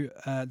to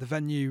the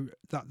venue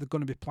that they're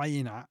going to be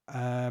playing at,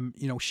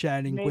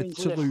 sharing with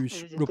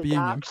Toulouse Rugby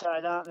Union.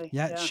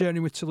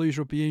 Sharing with Toulouse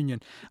Rugby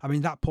Union. I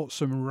mean, that puts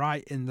them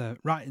right in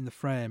the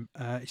frame.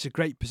 It's a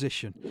great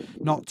position,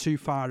 not too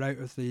far out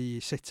of the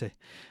city,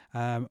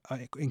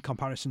 in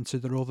comparison to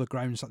their other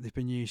grounds that they've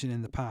been using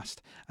in the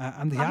past.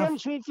 And they have.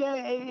 Honest with you,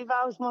 if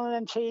I was one of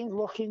them teams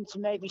looking to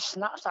maybe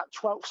snatch that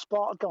 12th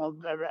spot,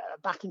 going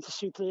back into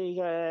Super League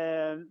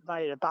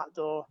via the back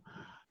door,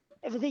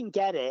 if I didn't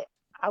get it,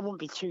 I wouldn't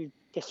be too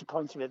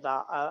disappointed with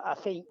that. I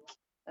think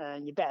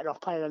you're better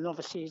off playing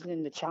another season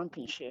in the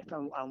Championship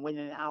and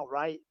winning it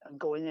outright and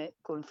going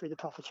through the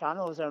proper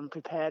channels and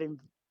preparing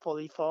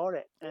fully for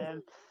it.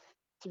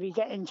 To be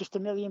getting just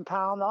 £1 million,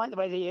 like the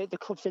way the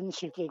clubs in the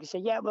Super League say,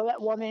 yeah, we'll let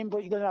one in, but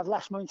you're going to have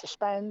less money to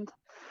spend.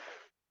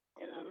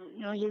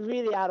 You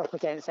really are up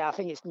against it. I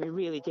think it's going to be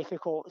really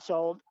difficult.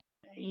 So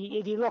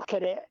if you look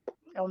at it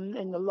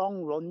in the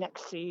long run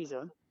next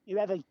season,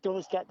 whoever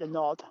does get the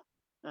nod,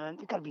 and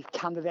they've got to be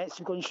candidates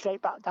for going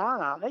straight back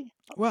down, aren't they?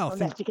 Well,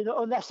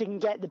 unless they can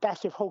get the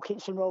best of Hull,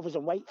 Kingston Rovers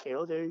and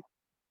Wakefield, who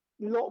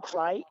looks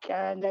like,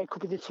 and they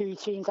could be the two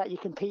teams that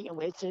you're competing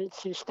with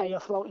to stay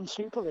afloat in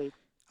Super League.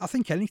 I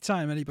think any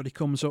time anybody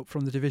comes up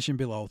from the division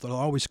below, they're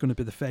always going to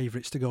be the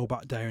favourites to go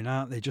back down,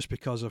 aren't they? Just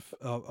because of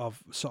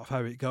sort of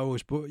how it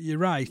goes. But you're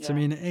right. Yeah. I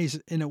mean, it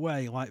is in a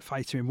way like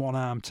fighting one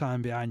arm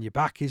time behind your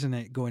back, isn't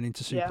it? Going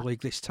into Super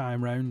League this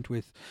time round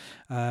with,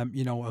 a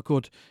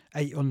good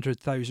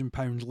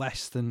 £800,000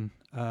 less than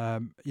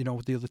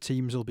the other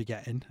teams will be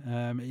getting.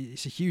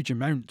 It's a huge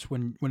amount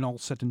when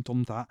all's said and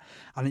done that,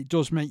 and it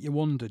does make you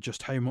wonder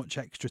just how much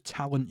extra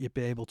talent you'd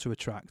be able to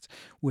attract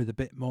with a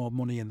bit more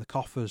money in the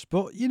coffers.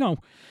 But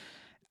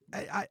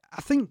I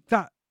think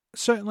that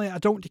certainly I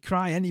don't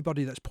decry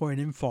anybody that's putting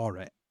in for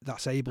it,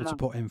 that's able to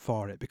put in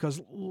for it,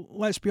 because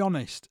let's be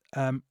honest,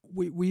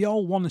 we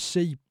all want to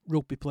see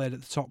rugby played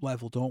at the top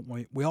level, don't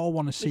we? We all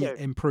want to see it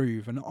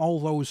improve, and all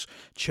those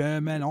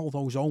chairmen, all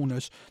those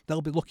owners,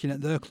 they'll be looking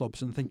at their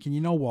clubs and thinking,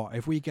 you know what,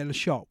 if we get a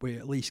shot, we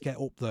at least get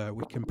up there,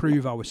 we can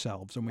prove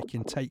ourselves, and we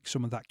can take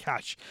some of that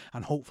cash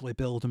and hopefully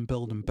build and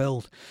build and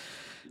build.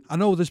 I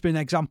know there's been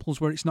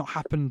examples where it's not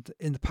happened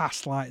in the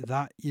past like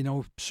that.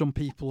 Some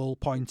people will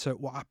point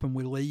at what happened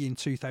with Lee in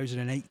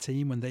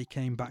 2018 when they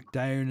came back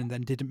down and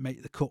then didn't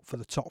make the cut for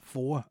the top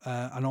four,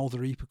 and all the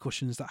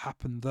repercussions that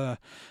happened there.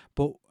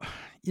 But,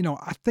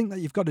 I think that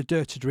you've got to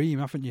dare to dream,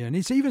 haven't you? And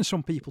it's even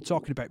some people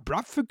talking about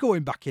Bradford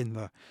going back in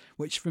there,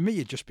 which for me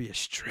would just be a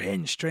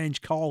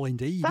strange call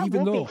indeed. That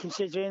even would though, be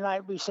considering,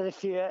 like we said a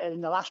few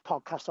in the last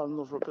podcast on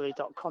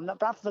loverugby.com, that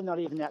Bradford are not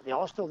even at the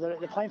hostel. They're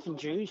playing for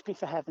Dewsbury,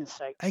 for heaven's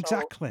sake.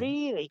 Exactly. So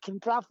really, can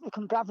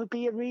Bradford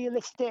be a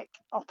realistic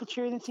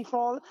opportunity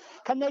for them?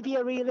 Can they be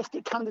a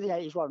realistic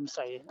candidate, is what I'm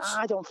saying?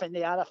 I don't think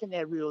they are. I think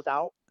they're ruled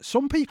out.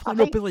 Some people in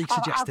Rugby League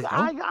suggest it, though.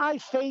 I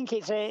think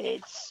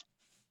it's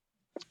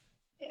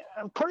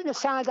putting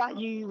aside that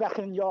you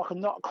reckon York are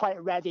not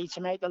quite ready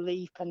to make the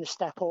leap and the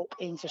step up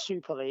into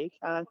Super League.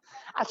 And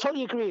I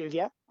totally agree with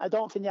you. I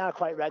don't think they are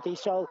quite ready.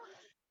 So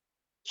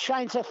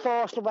trying to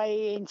force the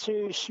way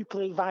into Super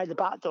League via the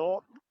back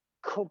door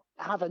could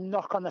have a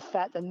knock-on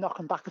effect and knock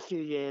them back a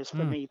few years for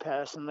me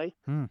personally.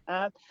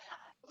 I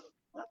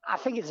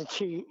think it's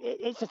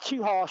a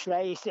two-horse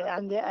race,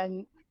 and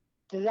the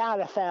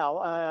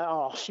RFL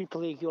or Super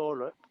League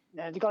Europe,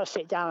 they've got to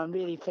sit down and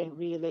really think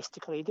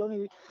realistically.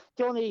 The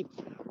only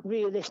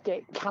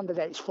realistic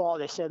candidates for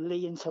this are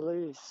Lee and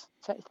Toulouse.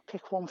 So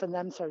pick one from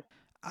them two.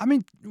 I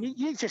mean,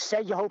 you just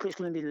said you hope it's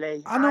going to be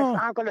Lee. I know.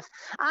 I've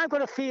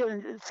got a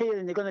feeling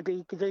they're going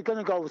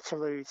to go with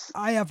Toulouse.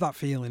 I have that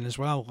feeling as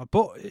well.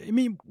 But I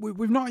mean,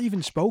 we've not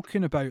even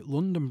spoken about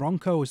London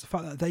Broncos. The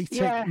fact that they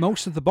take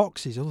most of the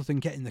boxes, other than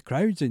getting the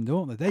crowds in,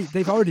 don't they?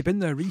 They've already been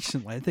there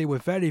recently. They were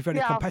very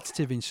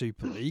competitive in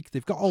Super League.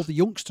 They've got all the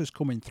youngsters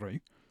coming through,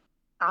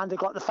 and they've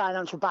got the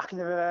financial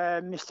backing of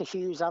Mr.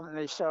 Hughes, haven't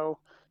they? So.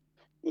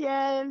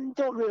 Yeah,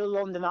 don't rule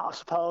London out, I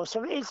suppose.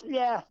 So it's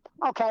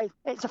okay.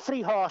 It's a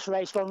 3-horse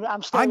race.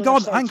 I'm still.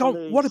 Hang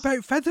on. What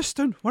about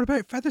Featherstone?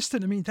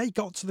 I mean, they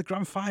got to the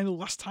grand final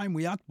last time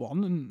we had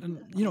one,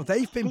 and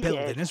they've been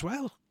building as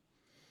well.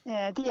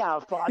 Yeah, they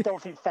have, but I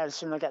don't think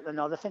Featherstone will get the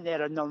nod. I think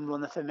they're a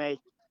non-runner for me.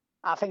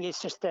 I think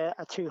it's just a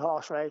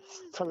 2-horse race.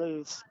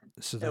 Toulouse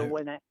will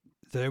win it.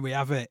 There we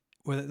have it.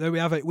 Well, there we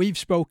have it. We've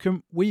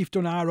spoken. We've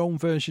done our own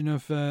version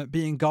of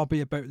being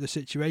gobby about the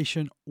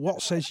situation.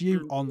 What says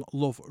you on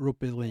Love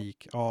Rugby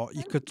League? Or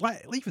you could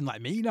even let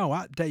me know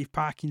at Dave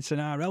Parkinson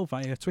RL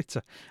via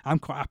Twitter. I'm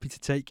quite happy to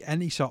take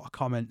any sort of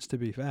comments, to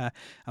be fair,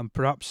 and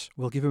perhaps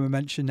we'll give him a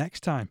mention next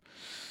time.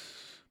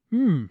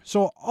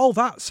 So all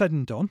that said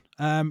and done,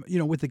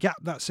 with the gap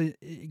that's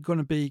going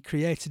to be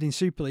created in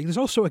Super League, there's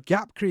also a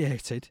gap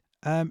created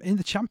in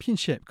the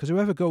Championship, because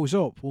whoever goes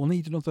up will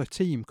need another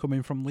team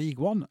coming from League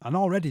One, and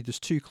already there's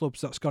 2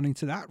 clubs that's gone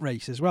into that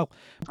race as well.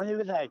 And who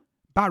are they?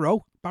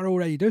 Barrow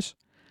Raiders.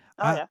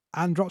 Yeah.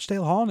 And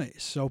Rochdale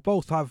Hornets. So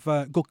both have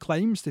good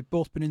claims. They've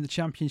both been in the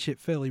Championship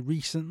fairly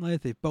recently.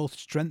 They've both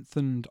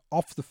strengthened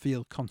off the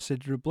field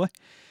considerably.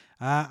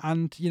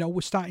 And,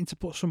 we're starting to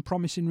put some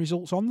promising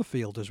results on the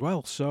field as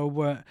well.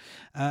 So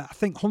I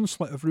think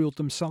Hunslet have ruled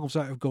themselves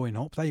out of going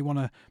up. They want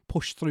to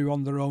push through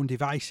on their own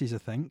devices, I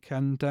think.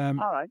 And All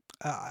right.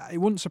 It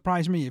wouldn't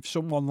surprise me if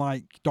someone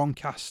like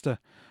Doncaster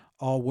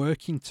or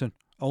Workington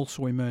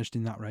also emerged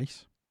in that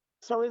race.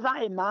 So with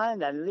that in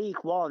mind then,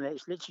 League One,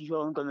 it's literally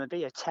only going to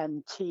be a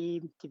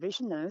 10-team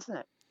division then, isn't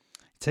it?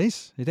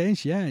 It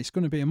is, yeah. It's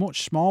going to be a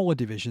much smaller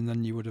division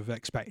than you would have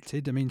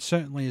expected. I mean,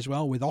 certainly as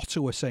well with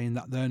Ottawa saying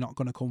that they're not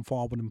going to come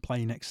forward and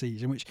play next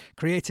season, which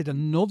created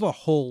another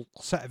whole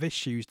set of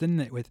issues, didn't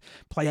it, with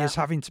players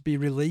having to be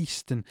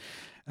released and,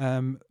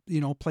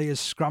 players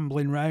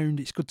scrambling round.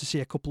 It's good to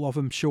see a couple of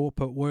them show up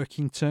at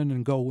Workington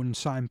and go and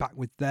sign back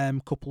with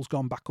them. Couple's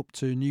gone back up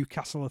to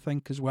Newcastle, I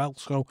think, as well.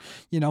 So,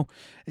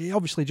 it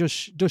obviously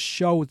just does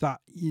show that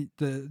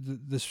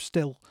there's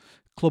still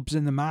clubs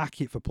in the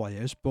market for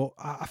players, but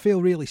I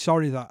feel really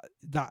sorry that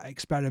that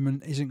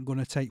experiment isn't going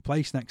to take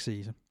place next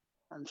season.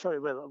 I'm sure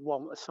it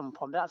will at some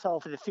point, but that's all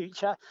for the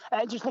future.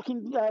 Just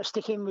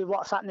sticking with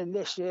what's happening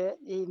this year,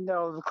 even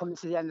though we're coming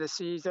to the end of the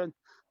season,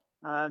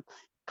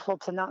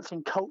 clubs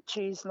announcing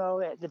coaches.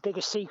 The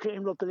biggest secret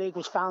in rugby league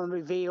was finally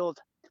revealed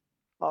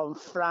on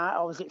Friday,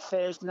 or was it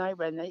Thursday night,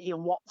 when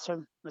Ian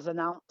Watson was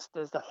announced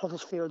as the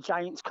Huddersfield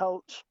Giants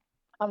coach.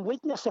 And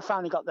Widnes have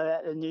finally got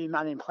the new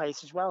man in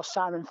place as well.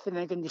 Simon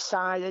Finnegan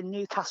decided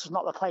Newcastle's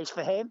not the place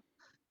for him,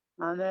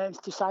 and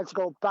decided to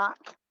go back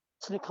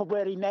to the club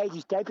where he made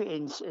his debut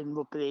in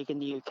rugby league in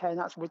the UK, and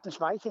that's Widnes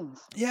Vikings.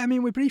 Yeah, I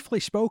mean, we briefly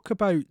spoke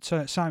about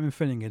Simon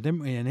Finnegan,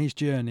 didn't we, and his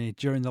journey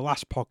during the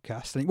last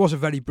podcast, and it was a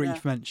very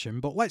brief mention,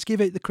 but let's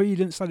give it the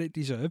credence that it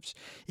deserves.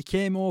 He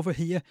came over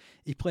here,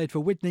 he played for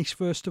Widnes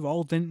first of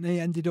all, didn't he?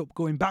 Ended up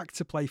going back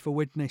to play for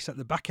Widnes at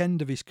the back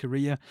end of his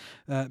career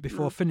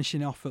before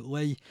finishing off at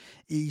Leigh.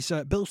 He's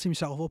built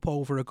himself up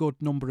over a good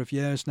number of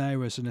years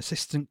now as an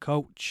assistant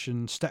coach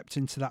and stepped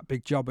into that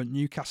big job at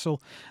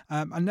Newcastle,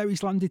 and now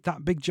he's landed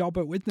that big job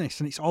at Widnes,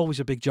 and it's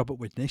always a big job at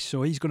Widnes,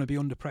 so he's going to be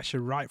under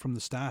pressure right from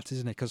the start,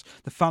 isn't he? Because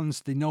the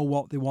fans, they know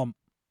what they want.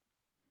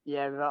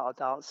 Yeah, without a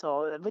doubt.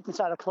 So Widnes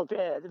had a club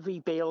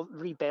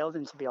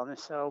rebuilding, to be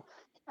honest. So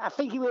I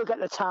think he will get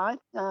the time,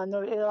 and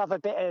he'll have a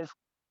bit of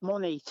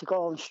money to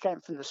go and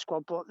strengthen the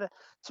squad. But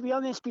to be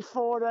honest,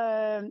 before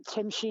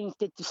Tim Sheens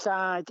did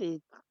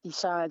decided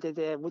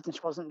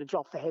Widnes wasn't the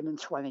job for him in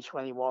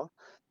 2021.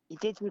 He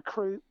did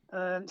recruit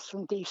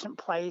some decent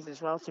players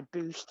as well to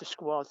boost the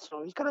squad.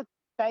 So he's got a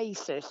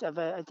basis of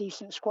a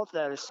decent squad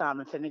there as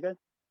Simon Finnegan.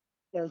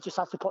 He'll just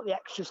have to put the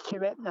extras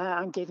to it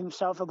and give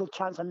himself a good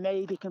chance of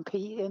maybe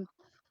competing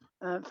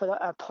for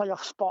a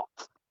playoff spot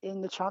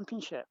in the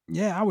Championship.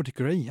 Yeah, I would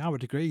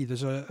agree.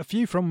 There's a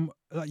few from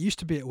that used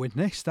to be at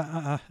Widnes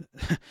that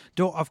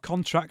don't have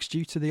contracts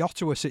due to the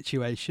Ottawa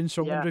situation,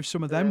 so I wonder if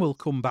some of them will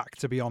come back,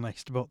 to be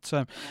honest. But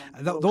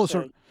those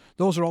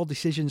are all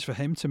decisions for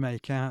him to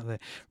make, aren't they?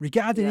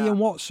 Regarding Ian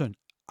Watson,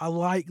 I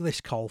like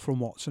this call from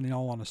Watson, in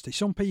all honesty.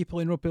 Some people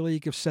in rugby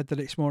league have said that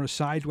it's more a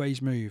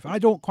sideways move. I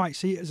don't quite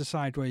see it as a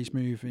sideways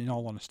move, in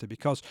all honesty,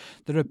 because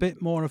they're a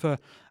bit more of a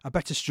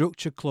better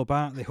structured club,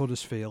 aren't they,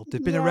 Huddersfield?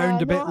 They've been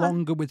around a bit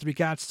longer with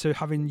regards to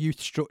having youth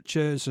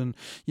structures, and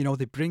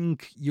they bring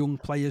young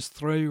players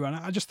through. And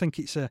I just think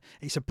it's a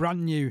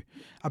brand new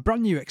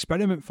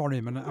experiment for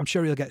him, and I'm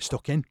sure he'll get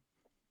stuck in.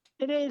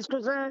 It is,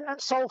 because at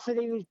Salford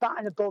he was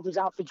batting above his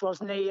average,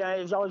 wasn't he?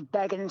 He was always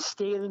begging and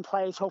stealing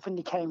players, hoping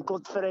they came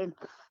good for him.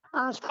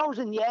 And I suppose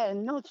in the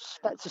end, no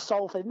disrespect to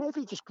Salford,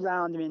 maybe just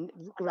ground him into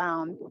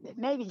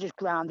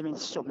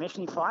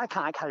submission. He thought, I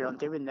can't carry on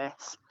doing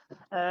this.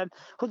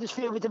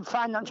 Huddersfield with the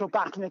financial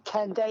backing of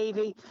Ken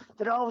Davey,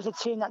 they're always a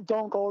team that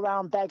don't go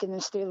around begging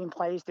and stealing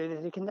players, do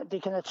they? They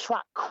can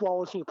attract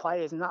quality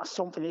players, and that's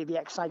something he'd be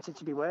excited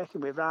to be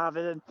working with,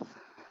 rather than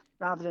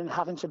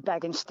having to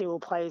beg and steal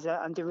players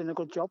and doing a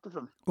good job with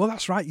them. Well,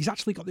 that's right. He's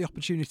actually got the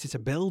opportunity to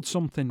build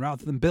something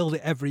rather than build it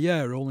every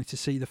year only to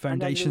see the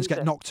foundations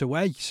get knocked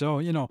away.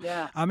 So,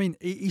 I mean,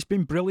 he's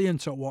been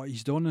brilliant at what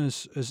he's done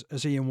as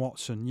Ian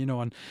Watson,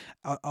 and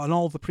on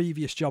all the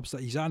previous jobs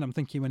that he's had. I'm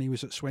thinking when he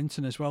was at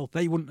Swinton as well,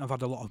 they wouldn't have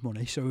had a lot of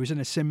money, so he was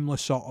in a similar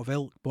sort of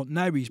ilk. But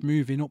now he's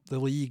moving up the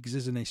leagues,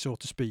 isn't he, so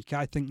to speak.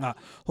 I think that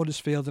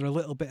Huddersfield are a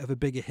little bit of a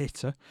bigger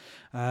hitter.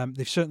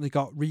 They've certainly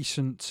got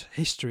recent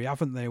history,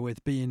 haven't they,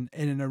 with being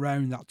in and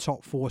around that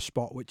top 4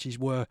 spot, which is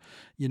where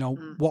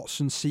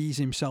Watson sees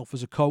himself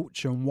as a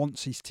coach and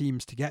wants his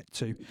teams to get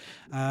to.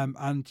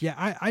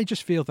 I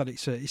just feel that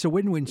it's a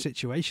win-win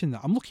situation.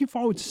 That I'm looking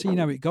forward to seeing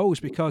how it goes,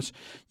 because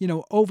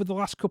over the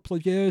last couple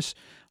of years,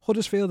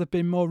 Huddersfield have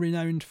been more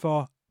renowned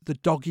for the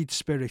dogged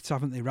spirit,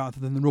 haven't they, rather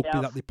than the rugby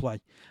that they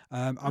play.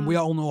 And we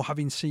all know,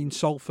 having seen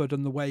Salford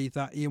and the way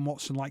that Ian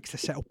Watson likes to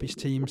set up his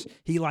teams,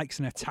 he likes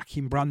an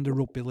attacking brand of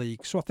rugby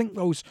league. So I think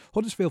those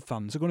Huddersfield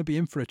fans are going to be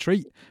in for a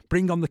treat.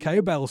 Bring on the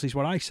cowbells is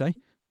what I say.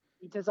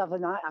 He does have a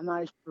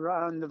nice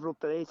brand of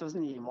rugby league,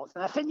 doesn't he, Ian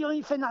Watson? I think the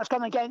only thing that's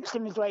gone against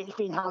him is the way it's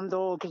been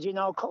handled, because, a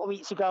couple of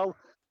weeks ago,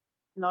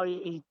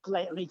 he's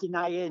blatantly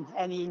denying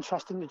any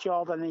interest in the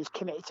job, and he's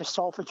committed to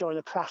Salford during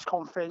the press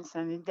conference,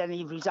 and then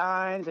he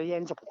resigns and he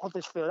ends up at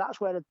Huddersfield.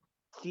 That's where a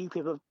few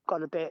people have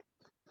got a bit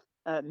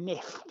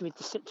miffed with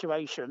the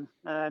situation.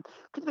 Could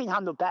have been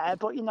handled better,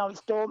 but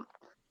it's done,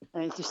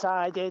 and he's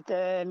decided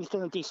he's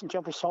done a decent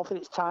job with Salford.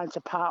 It's time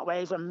to part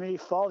ways and move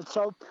forward.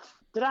 So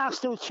there are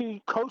still 2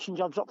 coaching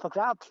jobs up for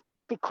grabs.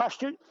 Big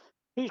question: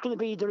 who's going to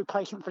be the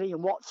replacement for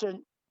Ian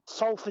Watson?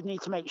 Salford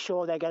need to make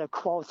sure they get a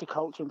quality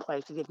coach in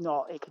place, because if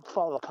not, it could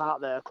fall apart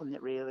there, couldn't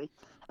it, really?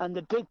 And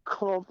the big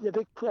club, the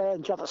big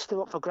job that's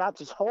still up for grabs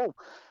is Hull.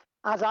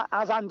 Has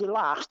Andy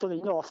Lash done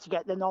enough to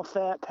get the nod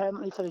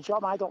permanently for the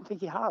job? I don't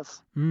think he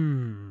has.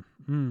 2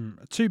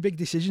 big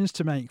decisions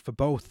to make for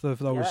both of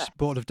those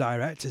board of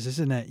directors,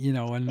 isn't it?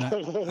 And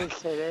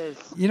it is.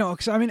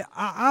 Because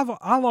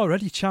I'll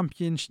already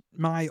champion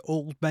my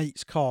old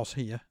mate's cause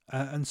here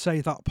and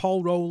say that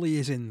Paul Rowley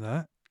is in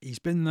there. He's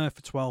been there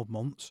for 12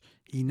 months.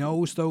 He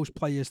knows those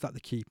players that they're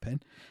keeping.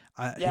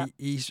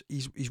 He's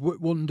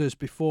worked wonders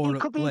before. He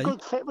could be a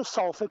good fit with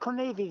Salford,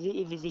 couldn't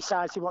he, if he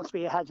decides he wants to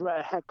be a head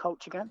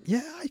coach again?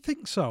 Yeah, I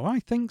think so.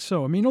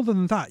 I mean, other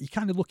than that, you're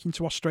kind of looking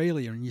to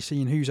Australia and you're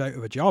seeing who's out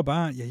of a job,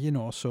 aren't you?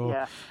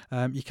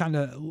 You're kind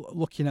of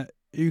looking at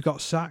who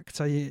got sacked.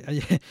 Are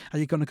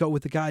you going to go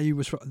with the guy who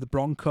was for the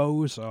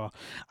Broncos, or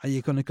are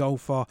you going to go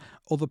for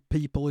other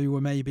people who were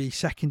maybe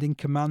second in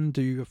command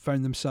who have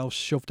found themselves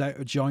shoved out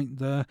of joint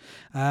there?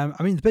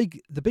 I mean,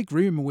 the big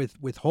rumour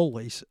with Hull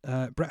is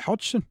Brett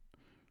Hodgson.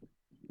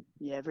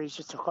 Yeah, but he's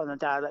just took on the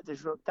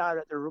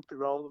director rugby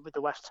role with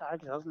the West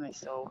Tigers, hasn't he?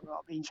 So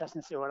it'll be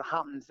interesting to see what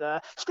happens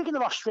there. Speaking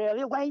of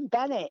Australia, Wayne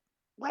Bennett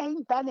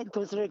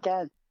does it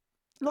again.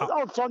 Look,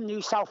 odds on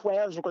New South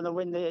Wales are going to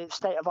win the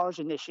State of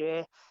Origin this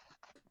year.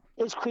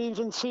 His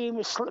Queensland team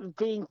is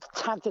being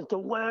tagged as the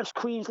worst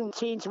Queensland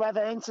team to ever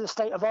enter the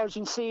State of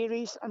Origin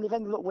series, and they've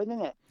ended up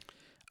winning it.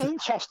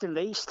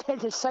 Interestingly,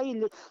 they're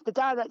saying the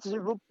directors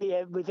of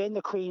rugby within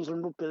the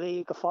Queensland Rugby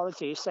League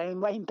Authority is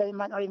saying Wayne Bennett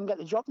might not even get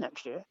the job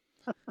next year.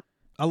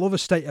 I love a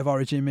State of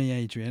Origin, me,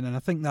 Adrian, and I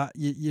think that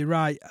you're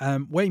right.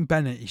 Wayne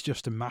Bennett is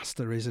just a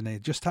master, isn't he?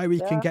 Just how he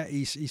can get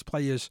his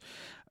players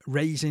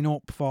raising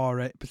up for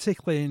it,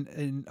 particularly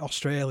in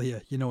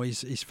Australia,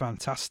 is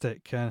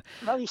fantastic.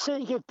 Well, you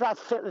certainly give Brad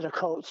Fittler a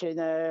coaching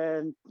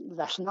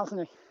lesson,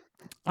 hasn't he?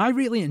 I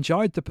really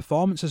enjoyed the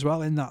performance as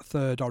well in that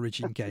third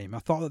Origin game. I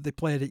thought that they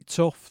played it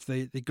tough,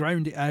 they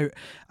ground it out,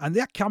 and they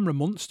had Cameron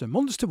Munster.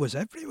 Munster was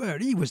everywhere.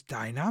 He was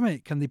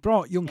dynamic, and they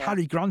brought young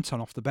Harry Grant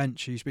on off the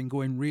bench, who's been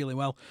going really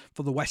well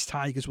for the West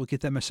Tigers. We'll give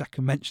them a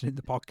second mention in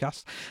the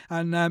podcast.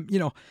 And,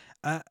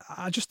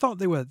 I just thought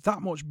they were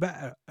that much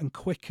better and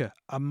quicker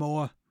and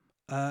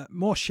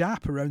more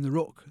sharp around the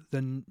ruck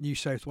than New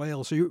South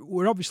Wales, who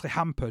were obviously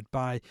hampered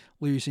by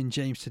losing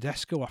James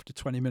Tedesco after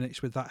 20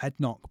 minutes with that head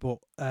knock. But,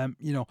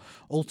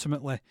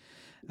 ultimately,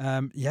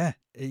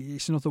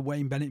 it's another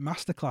Wayne Bennett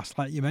masterclass,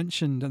 like you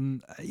mentioned,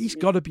 and he's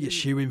got to be a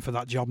shoo-in for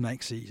that job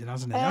next season,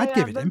 hasn't he? I'd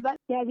give it him.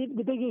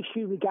 The big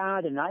issue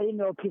regarding that,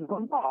 people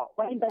going,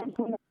 Wayne Bennett's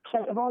going to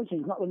State of Origin,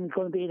 he's not going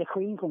to be the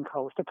Queensland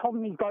coach. The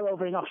problem he's got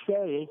over in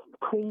Australia,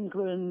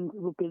 Queensland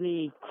Rugby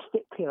League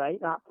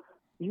stipulate that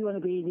you want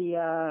to be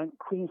the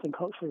Queensland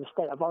coach for the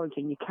State of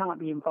Origin, you can't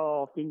be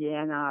involved in the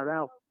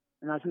NRL.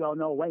 And as we all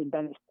know, Wayne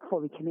Bennett's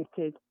fully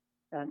committed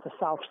to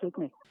South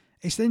Sydney.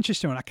 It's the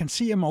interesting one. I can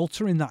see him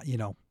altering that,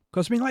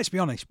 Because, let's be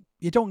honest,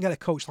 you don't get a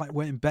coach like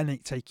Wayne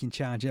Bennett taking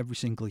charge every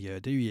single year,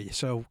 do you?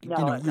 So,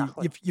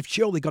 exactly. you've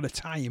surely got to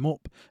tie him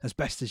up as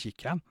best as you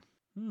can.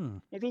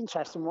 It'd be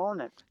interesting,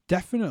 won't it?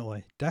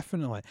 Definitely.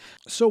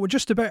 So we're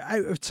just about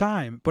out of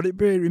time, but it'd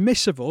be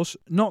remiss of us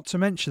not to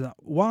mention that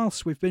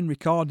whilst we've been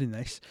recording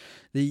this,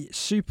 the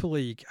Super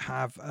League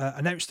have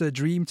announced their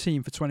dream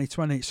team for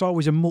 2020. It's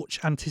always a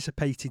much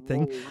anticipated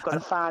thing. We've got to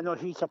find out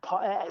who's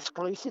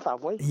exclusive,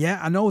 have we? Yeah,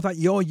 I know that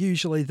you're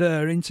usually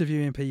there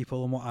interviewing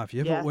people and what have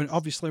you, but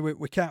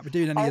we can't be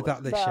doing any of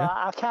that this year.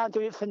 I can't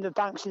do it from the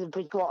banks of the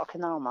Bridgewater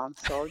Canal, man.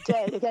 So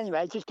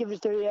anyway, just give us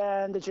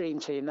the dream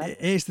team then.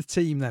 Here's the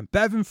team then.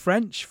 Bevan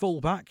French,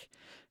 fullback.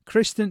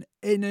 Kristen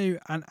Inu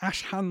and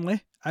Ash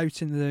Hanley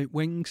out in the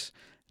wings.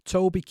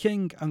 Toby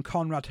King and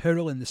Conrad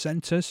Hurrell in the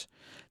centres.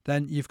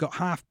 Then you've got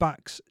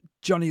half-backs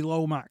Johnny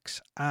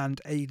Lomax and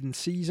Aidan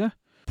Caesar.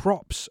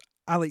 Props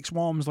Alex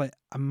Walmsley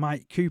and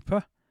Mike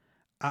Cooper.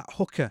 At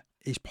hooker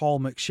is Paul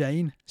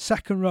McShane.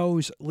 Second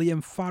rows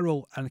Liam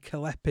Farrell and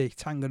Kalepi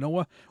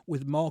Tanganoa,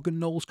 with Morgan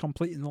Knowles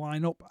completing the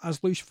lineup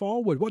as loose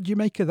forward. What do you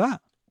make of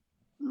that?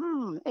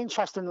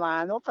 Interesting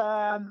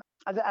lineup.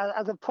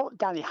 I'd put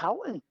Danny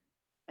Houghton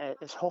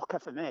as hooker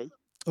for me.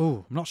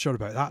 Oh, I'm not sure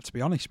about that, to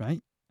be honest,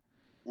 mate.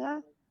 Yeah,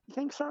 you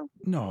think so?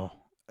 No.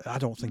 I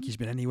don't think he's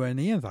been anywhere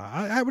near that.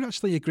 I would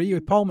actually agree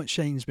with Paul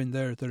McShane's been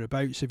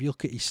thereabouts. If you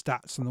look at his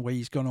stats and the way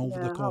he's gone over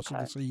the course of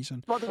the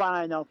season. What do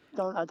I know?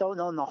 I don't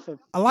know nothing.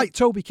 I like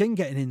Toby King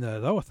getting in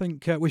there, though. I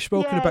think we've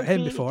spoken about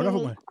him before,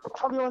 haven't we?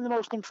 Probably one of the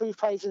most improved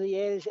players of the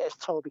year is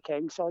Toby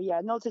King. So,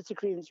 yeah, no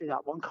disagreements with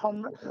that one.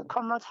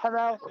 Conrad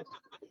Harrell,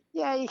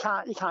 yeah, you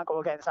can't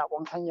go against that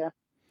one, can you?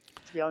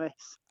 To be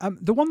honest.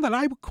 The one that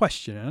I would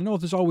question, and I know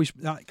there's always,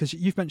 because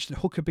you've mentioned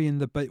Hooker being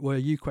the bit where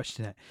you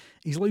question it,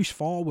 he's loose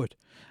forward.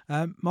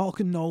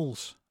 Malcolm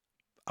Knowles,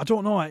 I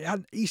don't know,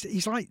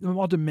 he's like the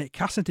modern Mick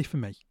Cassidy for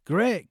me.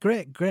 Great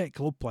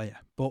club player,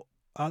 but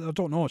I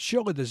don't know,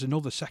 surely there's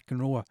another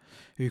second rower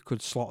who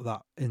could slot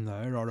that in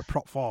there, or a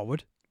prop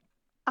forward.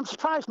 I'm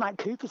surprised Mike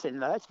Cooper's in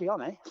there, to be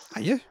honest.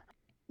 Are you?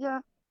 Yeah.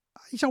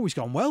 He's always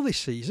gone well this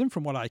season,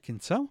 from what I can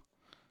tell.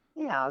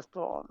 He has,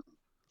 but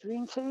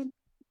dream team?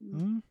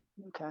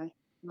 Okay.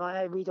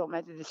 We don't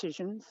make the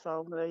decisions,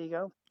 so there you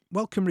go.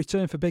 Welcome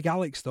return for Big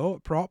Alex, though,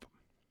 at prop.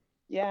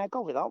 Yeah,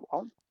 go with that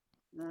one.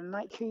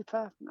 Mike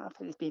Cooper, I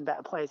think there's been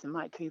better players than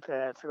Mike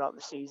Cooper throughout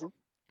the season.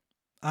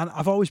 And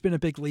I've always been a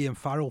big Liam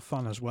Farrell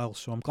fan as well,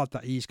 so I'm glad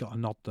that he's got a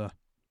nod there.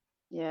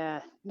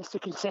 Yeah,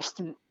 Mr.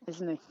 Consistent,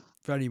 isn't he?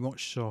 Very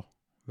much so.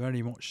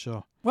 Very much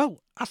so.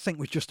 Well, I think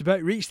we've just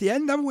about reached the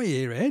end, haven't we,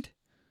 here, Ed?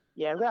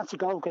 Yeah, we're going to have to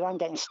go because I'm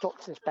getting stuck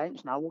to this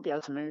bench now. I won't be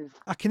able to move.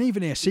 I can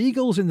even hear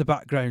seagulls in the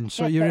background,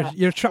 so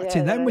you're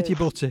attracting them with your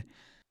butty.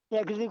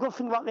 Yeah, because the good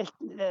thing about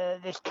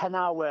this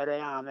canal where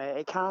I am,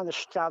 it kind of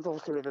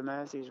straddles the River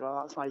Mersey as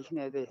well. That's why you can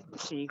hear the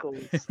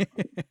seagulls.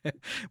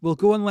 We'll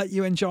go and let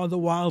you enjoy the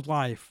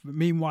wildlife.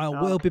 Meanwhile,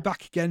 we'll be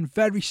back again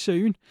very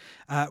soon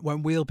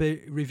when we'll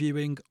be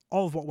reviewing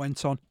all of what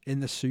went on in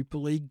the Super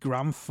League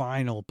Grand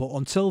Final. But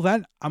until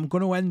then, I'm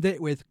going to end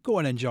it with go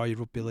and enjoy your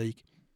rugby league.